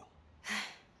love you.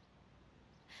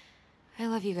 I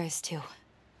love you guys too.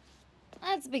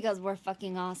 That's because we're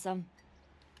fucking awesome.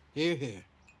 Here, here.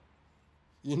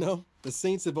 You know, the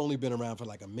Saints have only been around for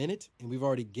like a minute, and we've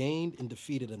already gained and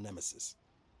defeated a nemesis.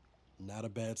 Not a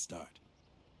bad start.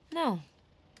 No.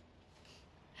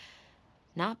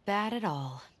 Not bad at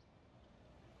all.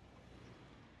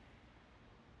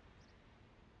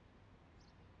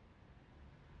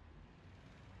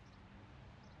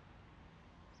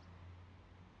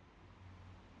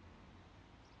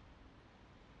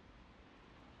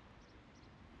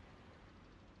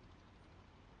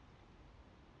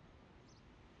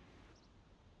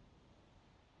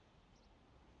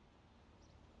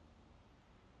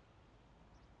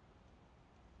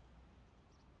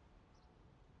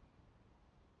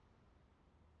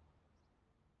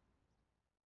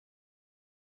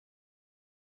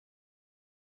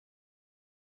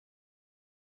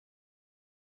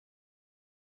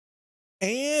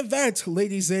 And that,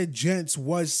 ladies and gents,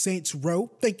 was Saints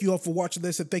Row. Thank you all for watching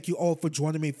this, and thank you all for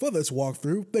joining me for this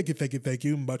walkthrough. Thank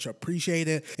you, much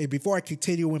appreciated. And before I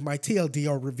continue with my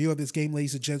TLDR review of this game,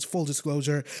 ladies and gents, full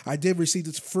disclosure, I did receive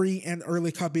this free and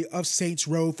early copy of Saints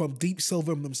Row from Deep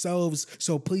Silver themselves,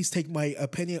 so please take my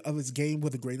opinion of this game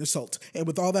with a grain of salt. And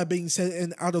with all that being said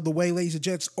and out of the way, ladies and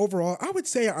gents, overall, I would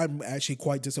say I'm actually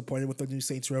quite disappointed with the new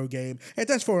Saints Row game, and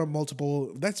that's for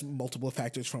multiple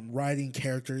factors, from writing,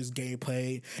 characters, gameplay,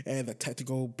 and the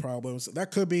technical problems.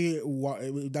 That could be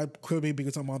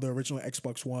because I'm on the original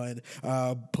Xbox One,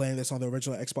 playing this on the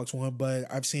original Xbox One. But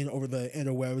I've seen over the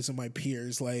interwebs and my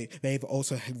peers, like, they've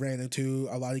also ran into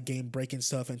a lot of game breaking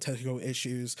stuff and technical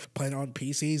issues playing on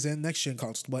PCs and next gen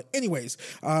consoles. But anyways,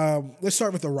 let's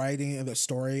start with the writing and the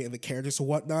story and the characters and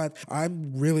whatnot.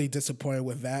 I'm really disappointed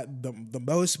with that the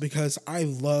most, because I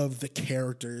love the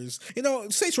characters. You know,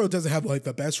 Saints Row doesn't have like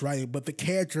the best writing, but the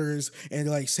characters and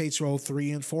like Saints Row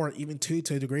 3 and 4, even 2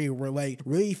 to a degree, were like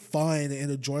really fun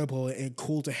and enjoyable and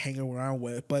cool to hang around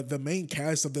with. But the main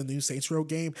cast of the new Saints Row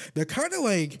game, they're kind of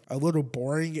like a little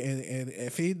boring and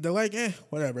iffy. They're like,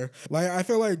 whatever. Like, I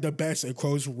feel like the best and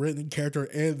close written character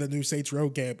in the new Saints Row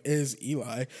game is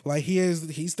Eli. Like, he's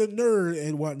the nerd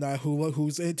and whatnot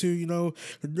who's into, you know,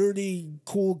 nerdy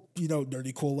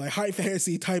cool, like high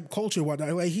fantasy type culture and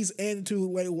whatnot. Like, he's into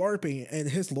like LARPing, and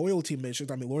his loyalty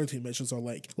missions are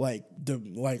like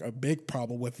a big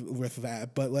problem with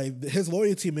that. But like, his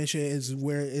loyalty mission is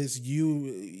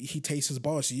he takes his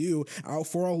boss you out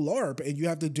for a LARP, and you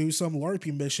have to do some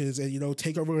LARPing missions and, you know,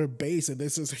 take over a base, and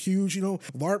this is a huge, you know,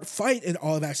 LARP fight and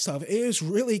all that stuff. It is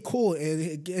really cool,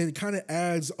 and it kind of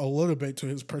adds a little bit to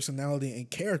his personality and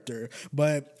character.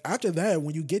 But after that,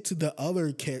 when you get to the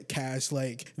other cast,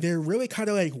 like, they're really kind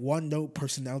of like one note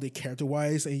personality character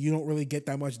wise, and you don't really get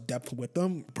that much depth with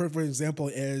them. Perfect example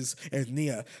is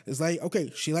Nia. It's like,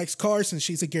 okay, she likes cars and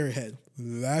she's a gearhead.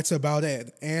 That's about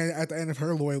it. And at the end of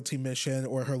her loyalty mission,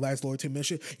 or her last loyalty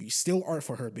mission, you steal art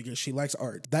for her because she likes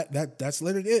art. That's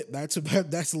literally it.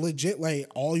 That's legit like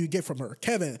all you get from her.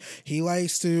 Kevin, he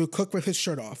likes to cook with his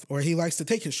shirt off, or he likes to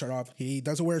take his shirt off. He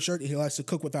doesn't wear a shirt, he likes to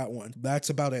cook with that one. That's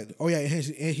about it. Oh yeah,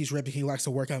 and and he's ripped. He likes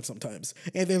to work out sometimes.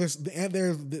 And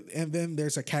then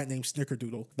there's a cat named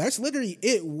Snickerdoodle. That's literally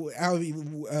it. Out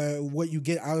of what you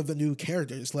get out of the new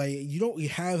characters. Like you don't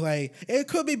have like it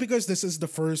could be because this is the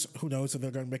first. Who knows if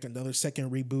they're gonna make another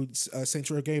second reboot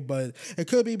Saints Row game, but it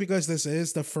could be because this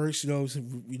is the first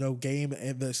game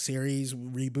in the series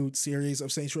reboot series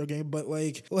of Saints Row game. But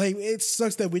like it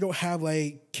sucks that we don't have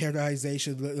like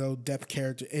characterization,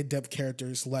 in-depth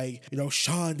characters like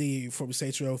Shawnee from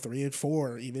Saints Row 3 and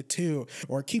 4, even 2,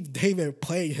 or keep David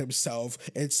playing himself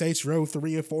in Saints Row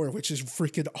 3 and 4, which is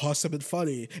freaking awesome and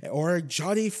funny, or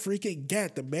Johnny freaking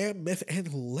Gat, the man, myth,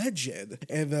 and legend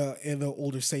in the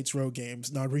older Saints Row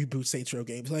games, non-reboot Saints Row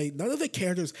games. Like none of the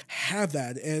characters have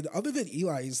that, and other than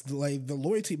Eli's, like the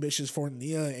loyalty missions for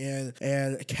Nia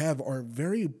and Kev are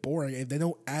very boring, and they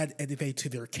don't add anything to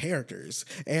their characters.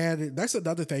 And that's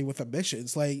another thing with the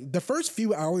missions. Like the first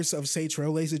few hours of Saints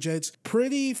Row, ladies and gents,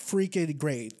 pretty freaking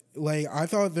great. Like I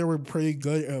thought they were pretty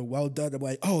good and well done. I'm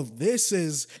like, oh, this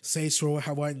is Saints Row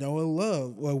how I know and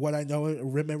love, or what I know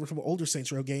and remember from older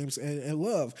Saints Row games and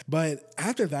love. But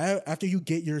after that, after you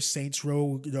get your Saints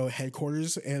Row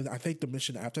headquarters, and I think the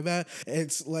mission after that,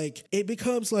 it's like it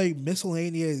becomes like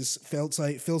miscellaneous, feels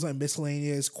like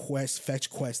miscellaneous fetch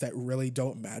quests that really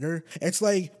don't matter. It's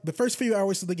like the first few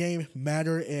hours of the game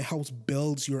matter. It helps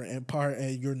build your empire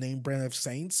and your name brand of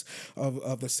Saints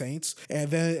of the Saints, and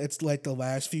then it's like the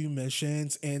last few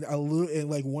missions and a little and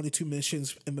like 1 or 2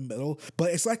 missions in the middle, but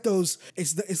it's like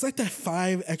it's like that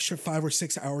 5 or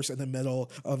 6 hours in the middle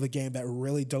of the game that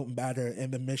really don't matter,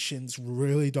 and the missions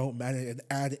really don't matter and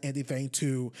add anything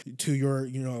to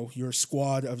your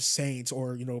squad of Saints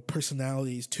or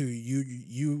personalities to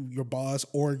your boss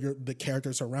or the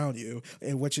characters around you,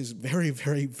 and which is very,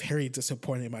 very, very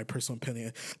disappointing in my personal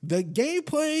opinion. The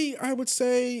gameplay, I would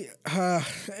say,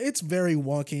 it's very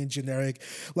wonky and generic.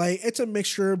 Like it's a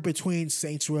mixture between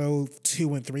Saints Row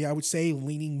 2 and 3, I would say,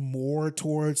 leaning more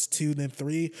towards 2 than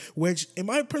 3, which in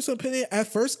my personal opinion, at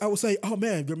first I was like, oh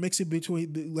man, you're mixing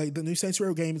between like the new Saints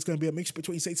Row game is going to be a mix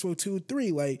between Saints Row 2 and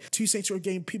 3. Like 2 Saints Row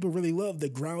game people really love the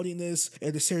groundiness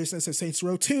and the seriousness of Saints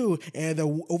Row 2 and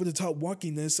the over-the-top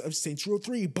wonkiness of Saints Row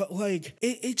 3, but like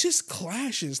it just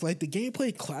clashes. Like the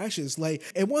gameplay clashes. Like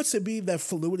it wants to be that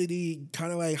fluidity,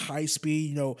 kind of like high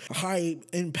speed, high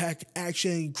impact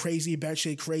action, crazy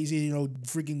batshit crazy,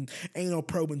 freaking anal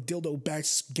probe and dildo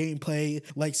backs gameplay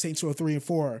like Saints Row 3 and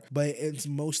 4, but it's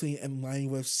mostly in line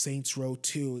with Saints Row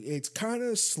 2. It's kind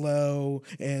of slow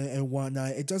and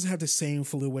whatnot. It doesn't have the same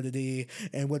fluidity,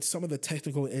 and with some of the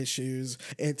technical issues,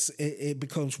 it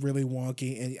becomes really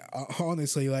wonky and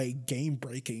honestly like game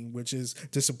breaking, which is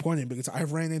disappointing because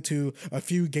I've ran into a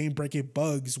few game breaking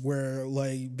bugs where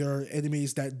like there are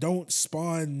enemies that don't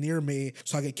spawn near me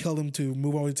so I can kill them to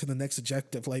move on to the next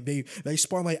objective. Like they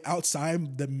spawn like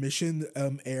outside the mission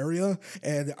area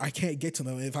and I can't get to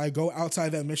them. If I go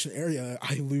outside that mission area,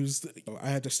 I lose. I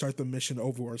had to start the mission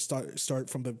over or start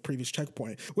from the previous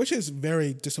checkpoint, which is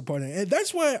very disappointing. And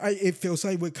that's why it feels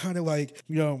like with kind of like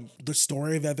the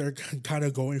story that they're kind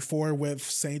of going for with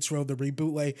Saints Row the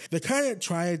reboot. Like they're kind of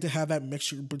trying to have that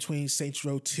mixture between Saints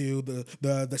Row 2,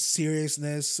 the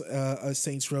seriousness of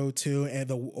Saints Row 2, and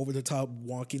the over the top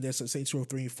wonkiness of Saints Row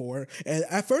 3 and 4. And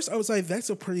at first I was like, that's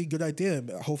a pretty good idea.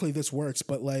 Hopefully this works,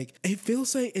 but like it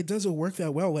feels like it doesn't work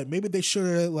that well. Like maybe they should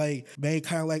have like made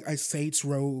kind of like a Saints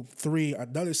Row 3,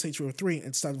 another Saints Row 3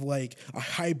 instead of like a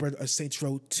hybrid of Saints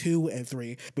Row 2 and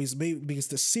 3, because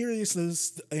the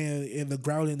seriousness and the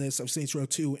groundedness of Saints Row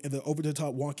 2 and the over the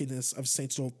top wonkiness of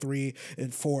Saints Row 3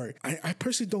 and 4, I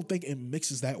personally don't think it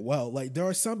mixes that well. Like there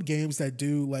are some games that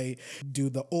do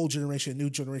the old generation, new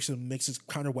generation mixes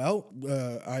kind of well,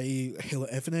 i.e. Halo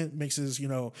Infinite mixes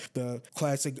the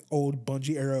classic old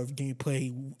Bungie era of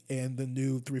gameplay and the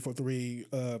new 343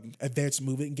 advanced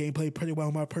movement gameplay pretty well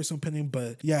in my personal opinion.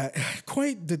 But yeah,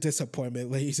 quite the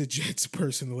disappointment, ladies and gents,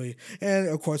 personally. And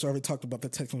of course I already talked about the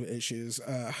technical issues.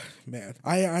 Man,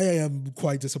 I am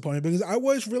quite disappointed because I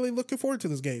was really looking forward to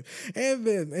this game,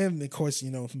 and of course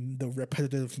the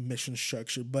repetitive mission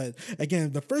structure. But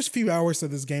again, the first few hours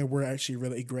of this game were actually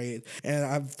really great, and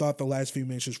I thought the last few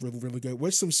missions were really good,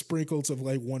 with some sprinkles of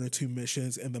like 1 or 2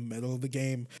 missions in the middle of the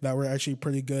game that were actually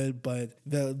pretty good. But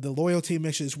the loyalty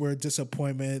missions were a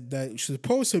disappointment. That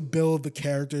supposed to build the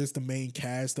characters, the main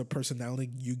cast, the personality,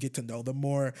 you get to know them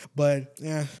more. But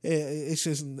yeah,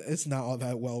 it's not all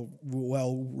that well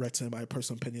written in my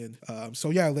personal opinion. So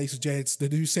yeah, ladies and gents, the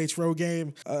new Saints Row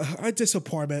game, a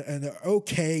disappointment, and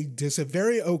a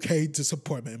very okay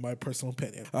disappointment in my personal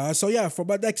opinion. So yeah, for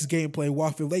my next gameplay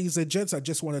walkthrough, ladies and gents, I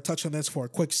just want to touch on this for a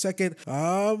quick second.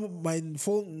 My next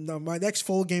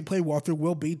full gameplay walkthrough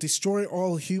will be destroy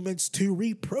all humans Humans 2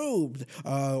 Reprobed,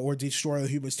 or Destroy All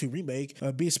Humans 2 Remake.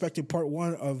 Be expecting part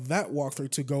 1 of that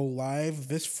walkthrough to go live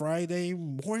this Friday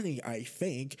morning, I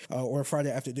think, or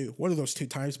Friday afternoon, one of those 2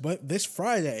 times. But this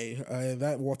Friday,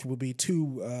 that walkthrough will be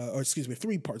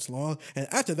 3 parts long, and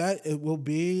after that, I'll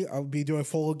be doing a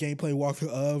full gameplay walkthrough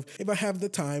of, if I have the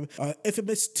time,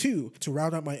 Infamous 2 to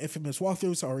round out my Infamous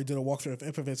walkthroughs. I already did a walkthrough of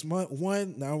Infamous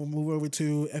 1. Now we'll move over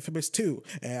to Infamous 2,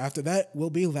 and after that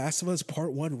will be Last of Us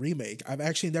Part 1 Remake. I've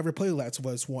actually never played Last of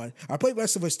Us 1. I played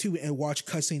Last of Us 2 and watched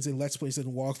cutscenes and Let's Plays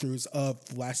and walkthroughs of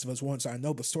Last of Us 1, so I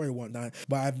know the story and whatnot,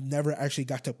 but I've never actually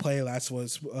got to play Last of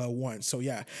Us 1. So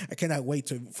yeah, I cannot wait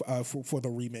for the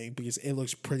remake because it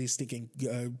looks pretty stinking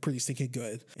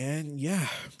good. And yeah,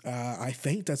 I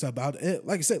think that's about it.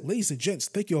 Like I said, ladies and gents,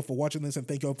 thank you all for watching this, and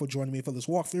thank you all for joining me for this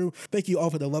walkthrough. Thank you all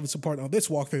for the love and support on this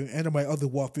walkthrough and on my other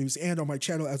walkthroughs and on my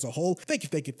channel as a whole. Thank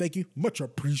you. Much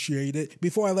appreciated.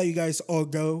 Before I let you guys all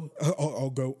go,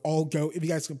 if you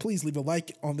guys can please leave a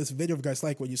like on this video if you guys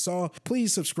like what you saw.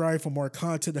 Please subscribe for more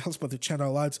content. It helps out the channel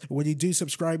a lot. When you do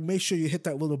subscribe, make sure you hit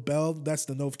that little bell. That's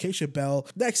the notification bell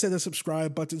next to the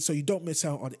subscribe button so you don't miss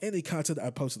out on any content I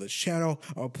post on this channel.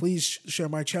 Please share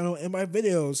my channel and my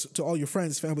videos to all your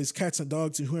friends, families, cats, and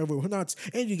dogs, and whoever who not.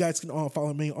 And you guys can all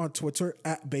follow me on Twitter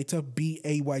at Baytuh,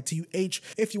 Baytuh.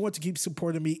 If you want to keep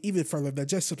supporting me even further than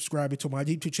just subscribing to my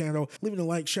YouTube channel, leaving a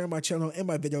like, sharing my channel and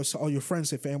my videos to all your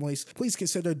friends and families, please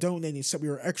consider donating some of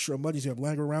your extra monies you have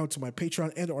lying around to my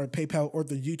Patreon and or PayPal or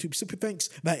the YouTube Super Thanks.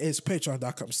 That is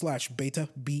patreon.com/Baytuh,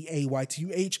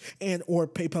 Baytuh, and or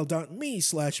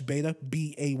paypal.me/Baytuh,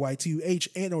 Baytuh,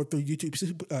 and or through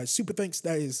YouTube Super Thanks.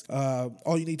 That is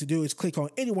all you need to do is click on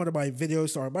any one of my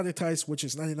videos that are monetized, which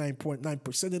is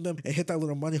 99.9% of them, and hit that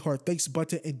little money hard thanks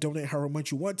button and donate however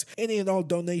much you want. Any and all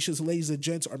donations, ladies and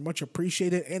gents, are much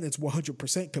appreciated, and it's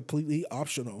 100% completely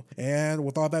optional. And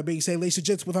with all that being said, ladies and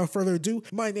gents, without further ado,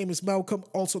 my name is Malcolm,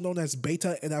 also known as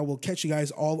Baytuh, and I will catch you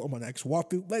guys all on my next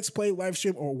walkthrough, let's play, live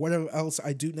stream, or whatever else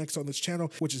I do next on this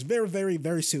channel, which is very, very,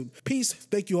 very soon. Peace.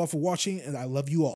 Thank you all for watching, and I love you all.